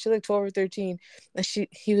something. She's like 12 or 13. And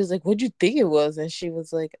he was like, "What'd you think it was?" And she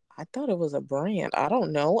was like, "I thought it was a brand. I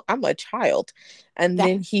don't know. I'm a child." And That's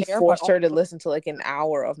then he fair, but forced her to also listen to like an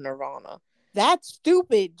hour of Nirvana. that's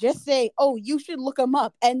stupid. Just say, oh, you should look him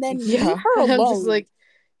up and then leave Yeah. her And I'm just alone. like,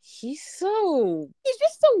 he's so, He's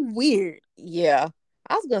just so weird. yeah.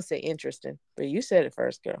 I was gonna say interesting, but you said it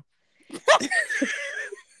first, girl.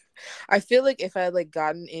 I feel like if I had like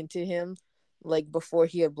gotten into him like before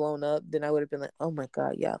he had blown up, then I would have been like, "Oh my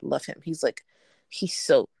god, yeah, I love him." He's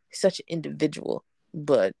such an individual.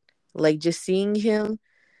 But like, just seeing him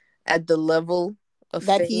at the level of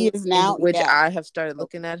That he fame is in now. which Yeah. I have started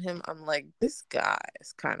looking at him, I'm like, this guy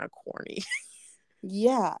is kind of corny.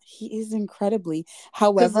 Yeah, he is incredibly. Because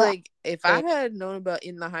However, like, if I had known about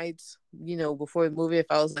In the Heights, before the movie, if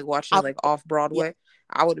I was like watching I, it like off yeah, Broadway,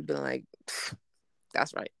 I would have been like,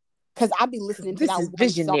 that's right. because I'd be Because listening to this that is one song.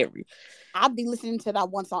 visionary. I'd be listening to that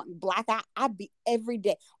one song, Blackout. I'd be every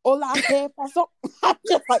day. All I care for song. I'm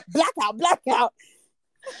just like blackout, blackout.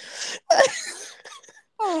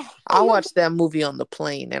 Oh, I I love watched that movie on the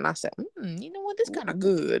plane, and I said, you know what? This kind of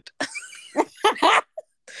good. that.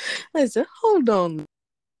 I said, hold on.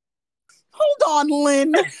 Hold on,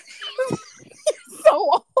 Lynn.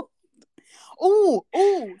 So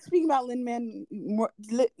speaking about Lin Man,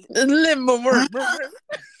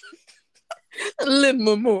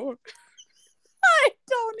 Limbo more. I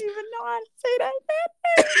don't even know how to say that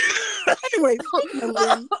name. Anyway, speaking of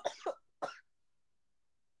Lynn,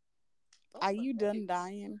 are you done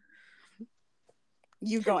dying?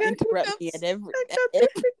 You I gonna got interrupt me hiccups. I got at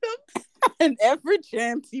the hiccups. every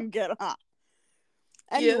chance you get, huh?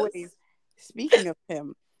 Anyways, Yes. speaking of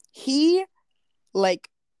him, he like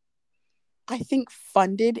I think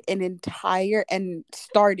funded an entire and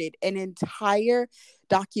started an entire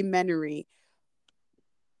documentary.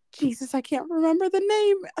 Jesus, I can't remember the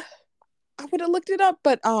name. I would have looked it up,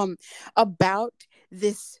 but about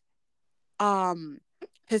this um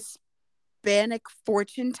Hispanic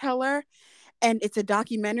fortune teller, and it's a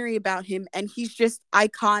documentary about him, and he's just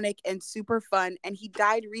iconic and super fun, and he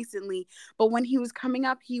died recently, but when he was coming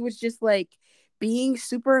up he was just like being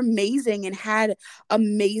super amazing and had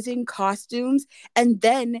amazing costumes, and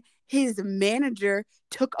then his manager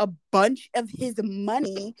took a bunch of his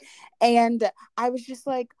money, and I was just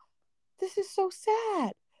like, this is so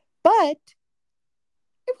sad, but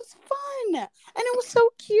it was fun and it was so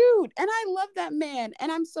cute and I love that man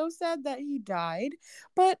and I'm so sad that he died,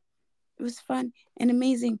 but it was fun and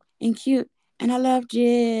amazing and cute and I loved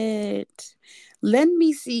it. Let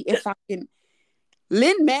me see if I can.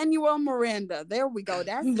 Lin-Manuel Miranda, there we go,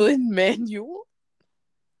 that's his. Lin Manual.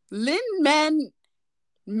 Lin Man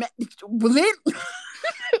Lin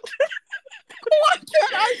why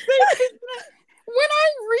can't I say his name when I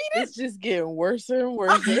read It's just getting worse and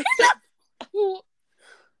worse. it?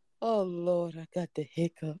 Oh Lord, I got the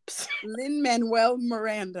hiccups. Lin-Manuel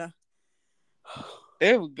Miranda.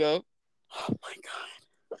 There we go. Oh my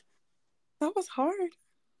god, that was hard.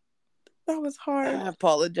 That was hard. I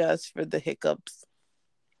apologize for the hiccups.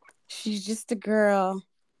 She's just a girl.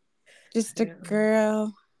 Just a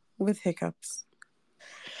girl with hiccups.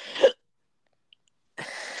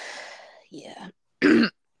 Yeah.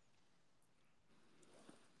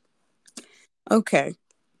 Okay.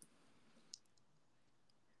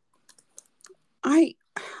 I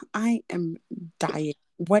I am dying.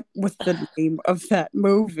 What was the name of that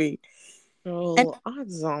movie? And Oh, I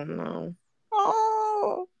don't know.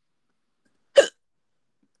 oh,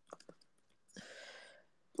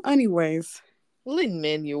 anyways, Lin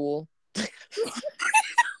Manual. because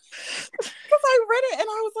I read it and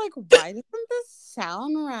I was like, why doesn't this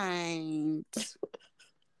sound right?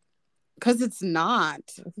 Because it's not.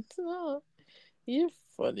 Oh, you're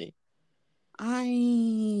funny. I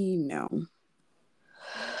know.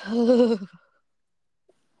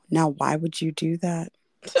 Now, why would you do that?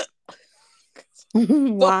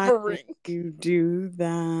 Why would Suffering. you do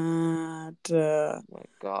that? Oh my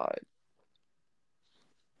God.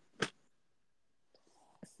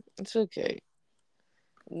 It's okay.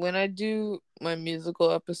 When I do my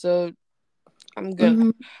musical episode, I'm gonna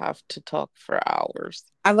Mhm. have to talk for hours.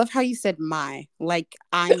 I love how you said my. Like,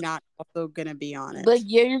 I'm not also going to be on Like, it.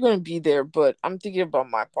 yeah, you're gonna be there, but I'm thinking about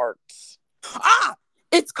my parts. Ah!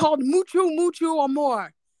 It's called Mucho Mucho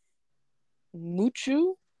Amor.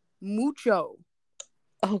 Muchu? Mucho.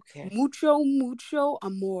 Okay. Mucho Mucho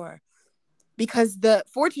Amor. Because the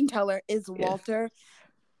fortune teller is Yeah. Walter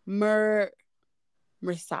Mercado?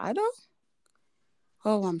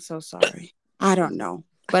 Oh, I'm so sorry. I don't know.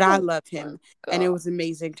 But I Oh love my him. And it God. was an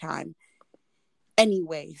amazing time.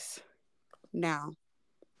 Anyways, now,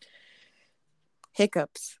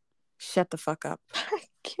 hiccups. Shut the fuck up. I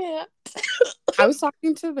can't. I was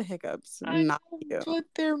talking to the hiccups, I not know, you. but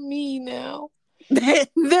they're me now.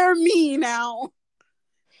 They're me now.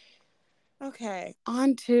 Okay,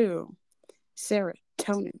 on to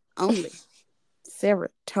serotonin only.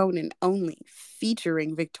 Serotonin only,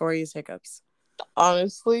 featuring Victoria's Hiccups.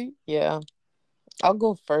 Honestly, yeah. I'll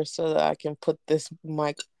go first so that I can put this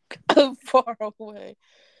mic far away.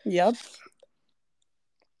 Yep.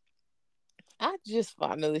 I just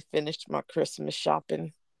finally finished my Christmas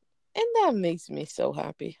shopping, and that makes me so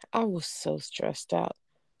happy. I was so stressed out.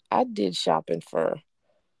 I did shopping for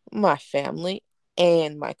my family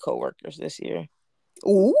and my coworkers this year. That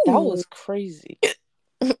Ooh. was crazy.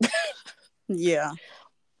 Yeah.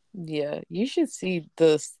 Yeah, you should see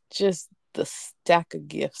the stack of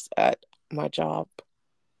gifts at my job.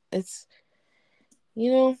 It's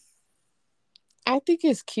you know, I think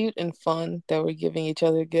it's cute and fun that we're giving each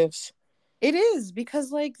other gifts. It is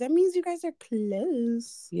because like that means you guys are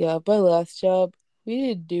close. Yeah, my last job, we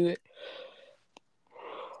didn't do it.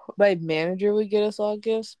 My manager would get us all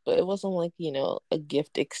gifts, but it wasn't like, a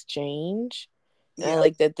gift exchange. And I Yep.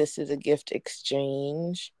 like that this is a gift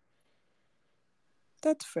exchange.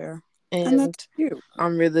 That's fair. And And that's cute.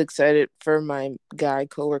 I'm really excited for my guy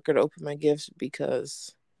coworker to open my gifts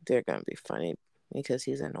because they're gonna be funny because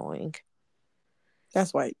he's annoying.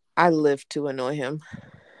 That's white. I live to annoy him.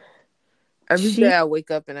 Every day She I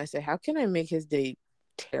wake up and I say, how can I make his day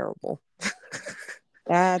terrible?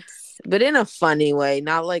 that's But in a funny way,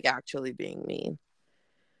 not like actually being mean.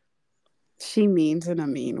 she means in a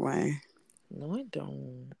mean way. No, I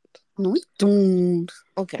don't. No, we don't.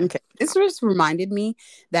 Okay. Okay. This just reminded me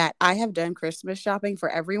that I have done Christmas shopping for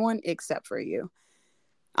everyone except for you.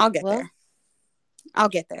 I'll get Well, there. I'll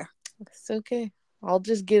get there. it's okay. I'll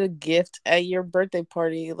just get a gift at your birthday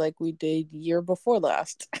party like we did year before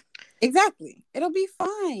last. Exactly. It'll be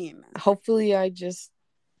fine. Hopefully, I just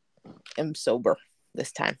am sober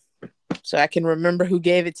this time so I can remember who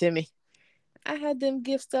gave it to me. I had them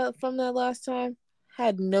gifts up from that last time.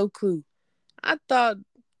 Had no clue. I thought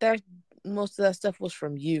that most of that stuff was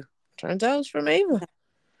from you. Turns out it was from Ava.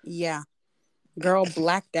 Yeah. Girl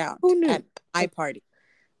blacked out Who knew? at my party.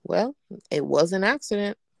 Well, it was an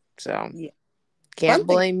accident, so Yeah. Fun can't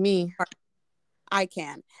thing. blame me. I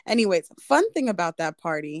can. Anyways, fun thing about that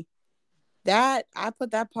party, that I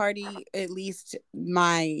put that party, at least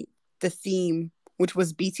the theme, which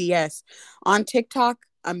was BTS, on TikTok,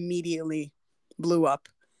 immediately blew up.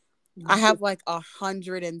 I have like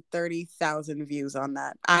 130,000 views on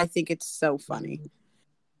that. I think it's so funny.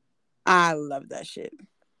 I love that shit.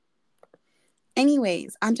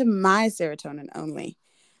 Anyways, onto my serotonin only.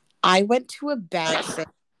 I went to a bag sale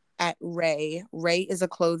at Ray. Ray is a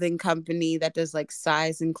clothing company that does like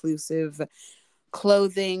size inclusive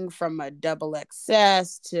clothing from a double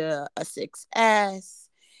XS to a 6S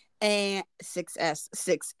and 6S,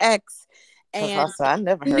 6X. And I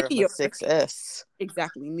never New heard of a York. 6S.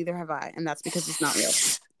 Exactly. Neither have I. And that's because it's not real.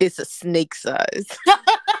 It's a snake size.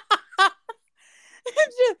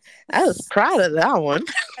 Just, I was proud of that one.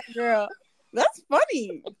 girl. That's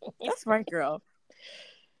funny. That's right, girl.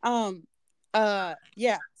 Um,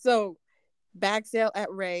 yeah. So bag sale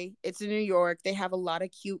at Ray. It's in New York. They have a lot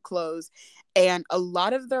of cute clothes, and a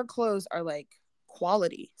lot of their clothes are like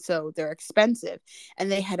quality, so they're expensive.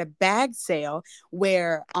 And they had a bag sale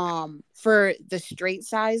where for the straight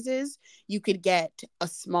sizes, you could get a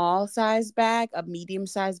small size bag, a medium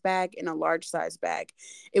size bag, and a large size bag.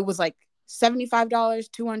 It was like $75,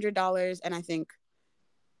 $200, and I think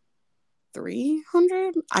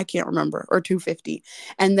 300, I can't remember, or 250.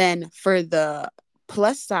 And then for the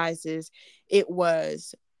plus sizes, it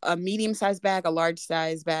was a medium size bag, a large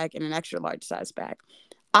size bag, and an extra large size bag.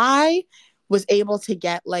 I was able to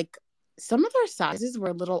get like some of their sizes were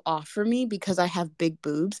a little off for me because I have big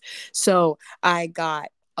boobs. So I got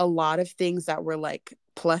a lot of things that were like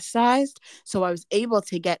plus sized. So I was able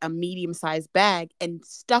to get a medium sized bag and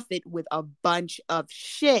stuff it with a bunch of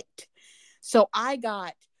shit. So I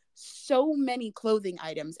got so many clothing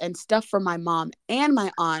items and stuff for my mom and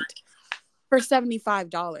my aunt for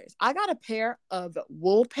 $75. I got a pair of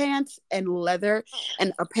wool pants and leather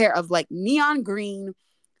and a pair of like neon green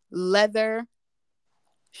leather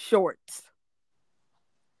shorts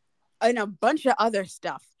and a bunch of other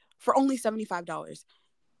stuff for only $75.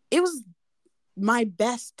 It was my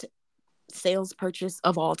best sales purchase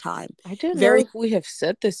of all time. I don't know if we have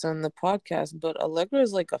said this on the podcast, but Allegra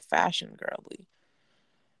is like a fashion girly.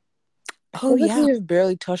 I feel like we have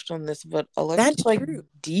barely touched on this, but Allegra's like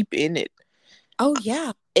deep in it. Oh,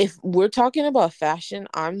 yeah. If we're talking about fashion,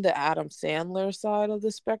 I'm the Adam Sandler side of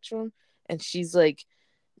the spectrum, and she's like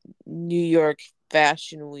New York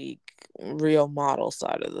Fashion Week real model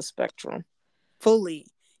side of the spectrum. Fully.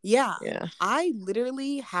 Yeah. Yeah. I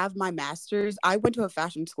literally have my master's. I went to a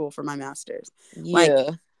fashion school for my master's. Yeah.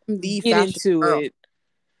 Like, the get into girl. it.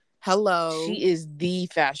 Hello. She is the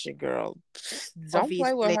fashion girl. Don't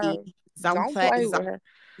play with her. Don't play with her.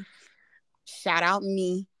 Shout out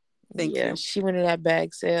me. Thank you. She went to that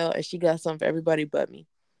bag sale and she got something for everybody but me.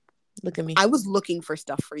 Look at me. I was looking for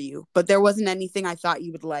stuff for you, but there wasn't anything I thought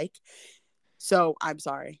you would like. So I'm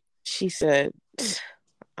sorry. She said,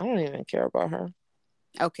 I don't even care about her.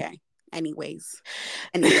 Okay. Anyways.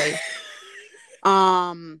 There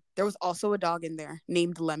was also a dog in there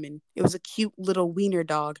named Lemon. It was a cute little wiener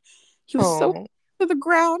dog. He was so to the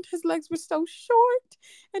ground. His legs were so short,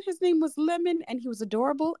 and his name was Lemon, and he was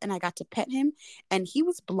adorable, and I got to pet him, and he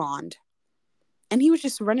was blonde, and he was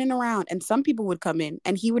just running around, and some people would come in,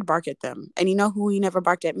 and he would bark at them, and you know who he never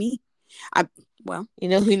barked at me? You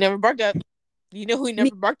know who he never barked at? You know who he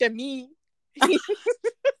never barked at me?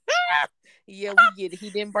 Yeah, we get it.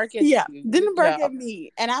 He didn't bark at you. Didn't bark at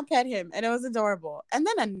me, and I pet him, and it was adorable. And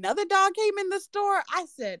then another dog came in the store. I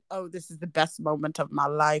said, oh, this is the best moment of my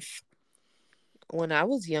life. When I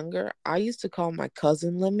was younger, I used to call my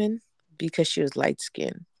cousin Lemon because she was light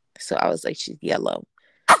skinned. So I was like, she's yellow.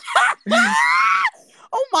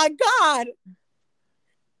 Oh my God.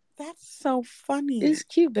 That's so funny. It's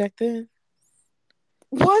cute back then.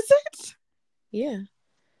 Was it? Yeah.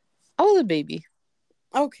 I was a baby.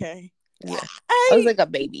 Okay. Yeah. I was like a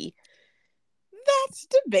baby. That's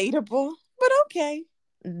debatable, but okay.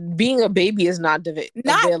 Being a baby is not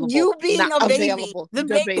not available. You being not a baby. Available.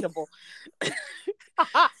 Debatable.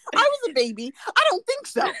 I was a baby. I don't think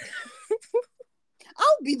so.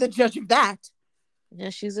 I'll be the judge of that.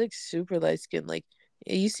 Yeah, she's like super light skinned. Like,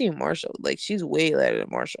 you see Marshall. Like, she's way lighter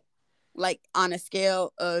than Marshall. Like, on a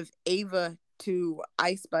scale of Ava to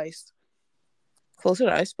Ice Spice. Closer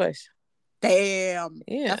to Ice Spice. Damn.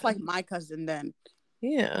 Yeah. That's like my cousin then.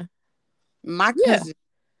 Yeah. My cousin.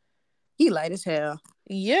 He light as hell.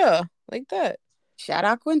 Yeah, like that. Shout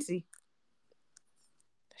out Quincy.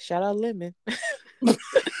 Shout out Lemon.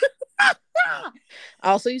 I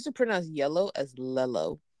also used to pronounce yellow as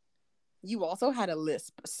Lello. You also had a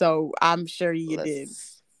lisp, so I'm sure you did.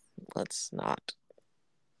 Let's not.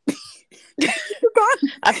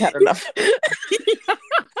 I've had enough.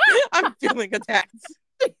 I'm feeling attacked.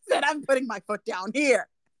 He said, I'm putting my foot down here.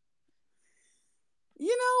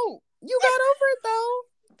 You know, you got over it though.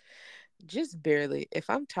 Just barely.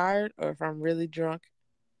 If I'm tired or if I'm really drunk,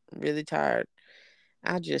 really tired,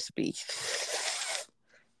 I'll just be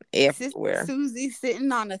everywhere. Susie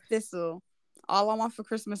sitting on a thistle. All I want for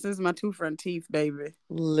Christmas is my two front teeth, baby.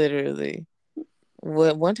 Literally.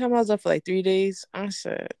 One time I was up for like 3 days. I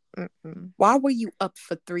said, why were you up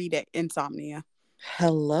for 3 days? Insomnia.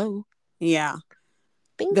 Hello. Yeah.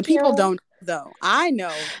 People don't though. I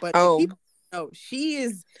know, but the people know. She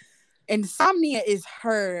is insomnia is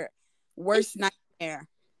her worst nightmare.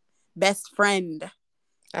 Best friend.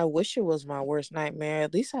 I wish it was my worst nightmare.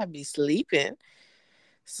 At least I'd be sleeping.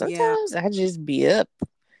 Sometimes I just be up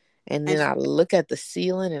and then I look at the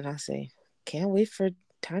ceiling and I say, can't wait for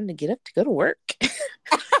time to get up to go to work.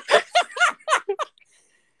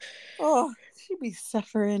 Oh, she be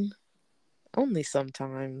suffering. Only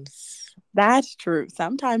sometimes. That's true.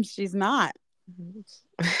 Sometimes she's not Mhm.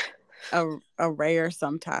 a rare.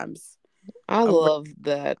 Sometimes I a rare. love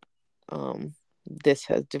that this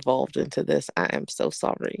has devolved into this. I am so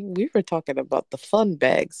sorry. We were talking about the fun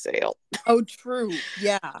bag sale. Oh, true.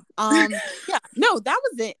 Yeah. Yeah. No, that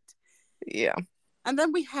was it. Yeah. And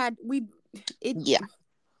then we it Yeah.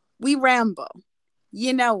 we ramble.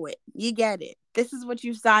 You know it. You get it. This is what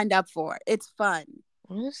you signed up for. It's fun.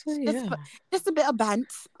 Honestly, Just yeah. just a bit of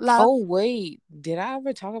bant, love. Oh wait, did I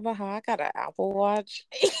ever talk about how I got an Apple Watch?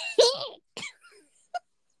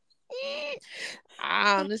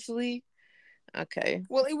 Honestly, okay.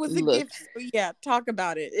 Well, it was a Look, gift. So yeah, talk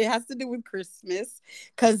about it. It has to do with Christmas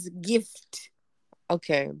cuz gift.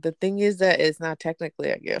 okay. The thing is that it's not technically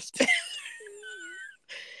a gift.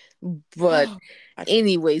 But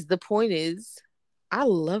anyways, the point is I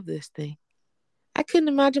love this thing. I couldn't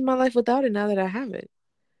imagine my life without it now that I have it.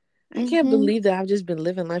 I can't Mm-hmm. believe that I've just been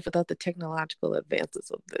living life without the technological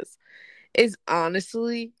advances of this. It's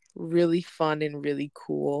honestly really fun and really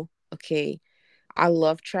cool. Okay. I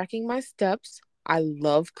love tracking my steps. I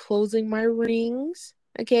love closing my rings.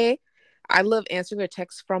 Okay. I love answering a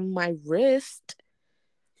text from my wrist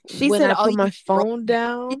She when said I all put my you broke phone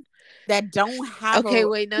down. that don't have Okay, a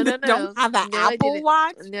wait, no, no, that don't no. have an No, I Apple didn't.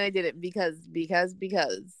 Watch. No, I didn't because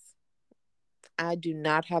I do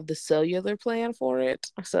not have the cellular plan for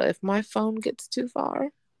it. So if my phone gets too far,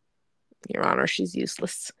 Your Honor, she's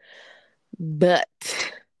useless. But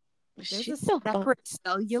There's a she's still fun. separate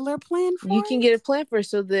cellular plan You for can get a it. plan for it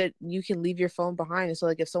so that you can leave your phone behind. And so,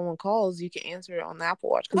 like, if someone calls, you can answer it on the Apple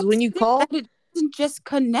Watch. Because That's when you sick call, that it doesn't just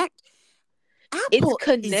connect. it's Apple is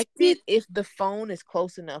connected it. if the phone is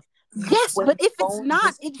close enough. But Yes, when but the if it's phone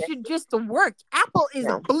not, it should disconnected, just work. Apple is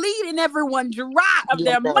no, bleeding everyone dry of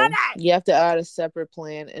yeah, their no, money. you have to add a separate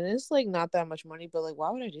plan, and it's like not that much money. But like, why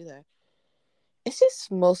would I do that? It's just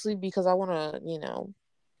mostly because I want to,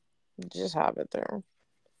 just have it there.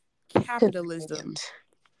 Capitalism Convenient.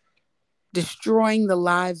 destroying the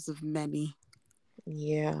lives of many.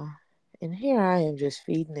 Yeah. And here I am just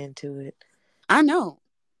feeding into it. I know.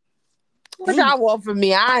 What Dang, y'all want from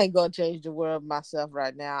me? I ain't gonna change the world myself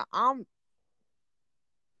right now.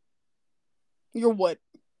 you're what?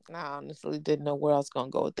 I honestly didn't know where I was gonna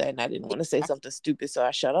go with that, and I didn't want to say something stupid, so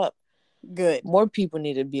I shut up. Good. More people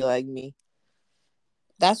need to be like me.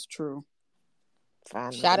 That's true.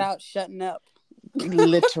 Shout Finally. out, shutting up.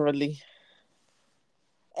 Literally.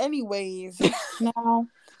 Anyways, now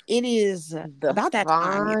it is The about that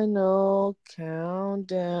time. final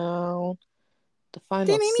countdown. The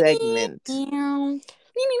final segment.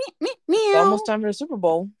 It's almost time for the Super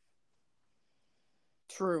Bowl.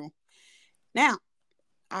 True. Now,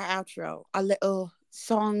 our outro, our little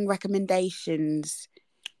song recommendations.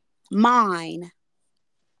 Mine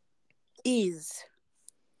is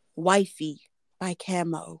Wifey by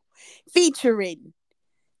Camo, featuring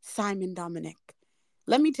Simon Dominic.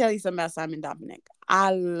 Let me tell you something about Simon Dominic.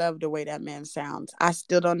 I love the way that man sounds. I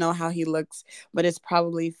still don't know how he looks, but it's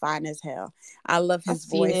probably fine as hell. I love I've his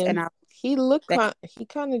seen voice, and him. He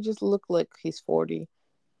kind of just looked like he's 40.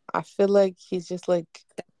 I feel like he's just like,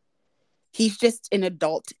 he's just an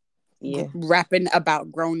adult yeah. rapping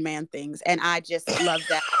about grown man things, and I just love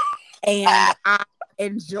that. And I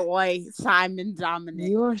enjoy Simon Dominic,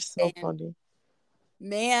 You are so and funny.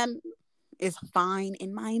 man is fine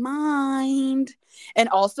in my mind. And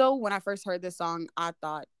also, when I first heard this song, I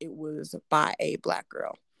thought it was by a black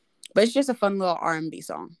girl, but it's just a fun little R&B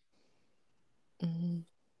song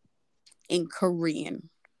in Korean.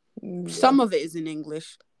 Yeah. Some of it is in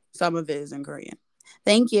English, some of it is in Korean.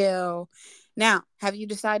 Thank you. Now, have you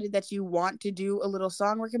decided that you want to do a little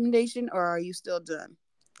song recommendation, or are you still done?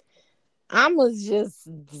 I'ma just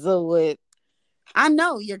do it. I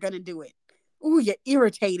know you're gonna do it. Ooh, you're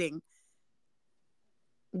irritating.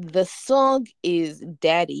 The song is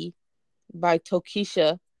Daddy by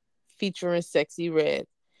Tokisha featuring Sexy Red.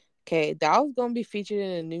 Okay, that was gonna be featured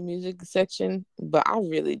in the new music section, but I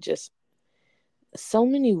really just so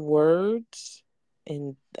many words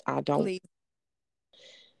and I don't Please.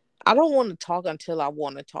 I don't want to talk until I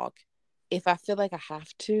want to talk. If I feel like I have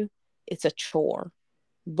to, it's a chore.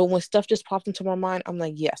 But when stuff just pops into my mind, I'm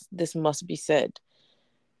like, yes, this must be said.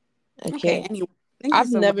 Okay, Okay. anyway. Thank you I've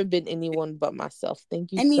so much. never been anyone but myself.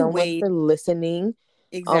 Thank you so much Anyway, for listening.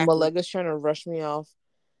 exactly. Allega's trying to rush me off.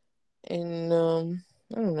 And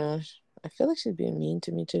I don't know. I feel like she's being mean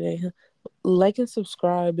to me today. Like and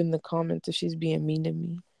subscribe in the comments if she's being mean to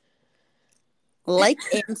me. Like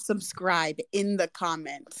and subscribe in the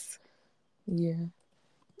comments. Yeah.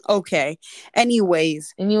 Okay.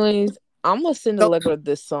 Anyways, I'm gonna send go. Allegra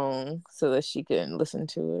this song so that she can listen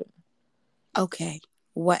to it. Okay.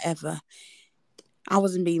 whatever. I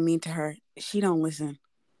wasn't being mean to her. She don't listen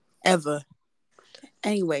ever.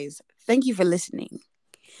 Anyways, thank you for listening.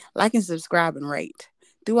 Like and subscribe and rate.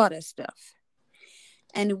 Do all that stuff.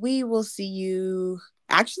 And we will see you.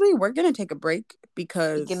 Actually, we're gonna take a break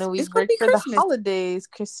because Taking a week it's gonna break be for the Christmas. holidays,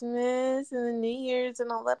 Christmas and the New Year's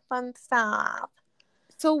and all that fun stuff.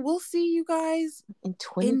 So we'll see you guys in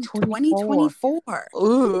 2024.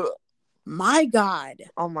 Ugh. My God.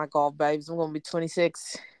 Oh my God, babes. I'm gonna be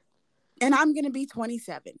 26. And I'm gonna be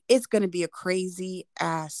 27. It's gonna be a crazy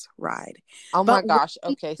ass ride. Oh but my gosh.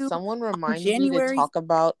 Okay, someone reminded me to talk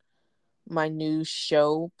about my new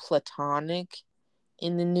show, Platonic,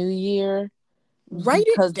 in the new year. Write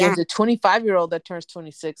because it down. there's a 25-year-old that turns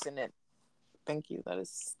 26 in it. Thank you. That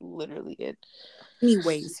is literally it.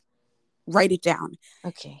 Anyways, write it down.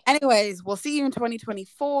 Okay. Anyways, we'll see you in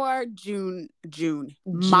 2024. June.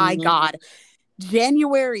 My God.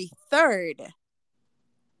 January 3rd.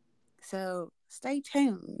 So stay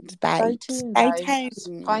tuned, babes. Stay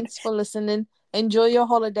tuned. Thanks for listening. Enjoy your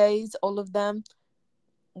holidays, all of them.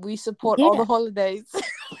 We support all the holidays.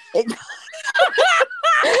 Enjoy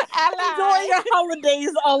your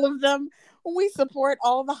holidays, all of them. We support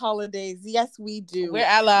all the holidays. Yes, we do. We're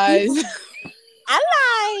allies.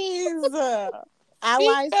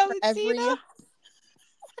 Allies for every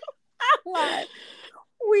ally.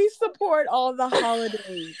 We support all the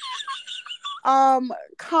holidays.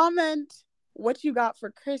 Comment what you got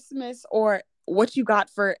for Christmas or what you got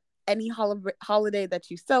for any holiday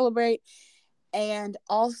that you celebrate. And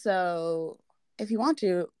also, if you want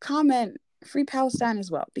to, comment Free Palestine as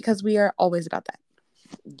well, because we are always about that.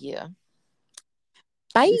 Yeah.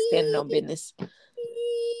 Bye. We stand on business.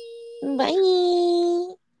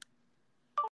 Bye.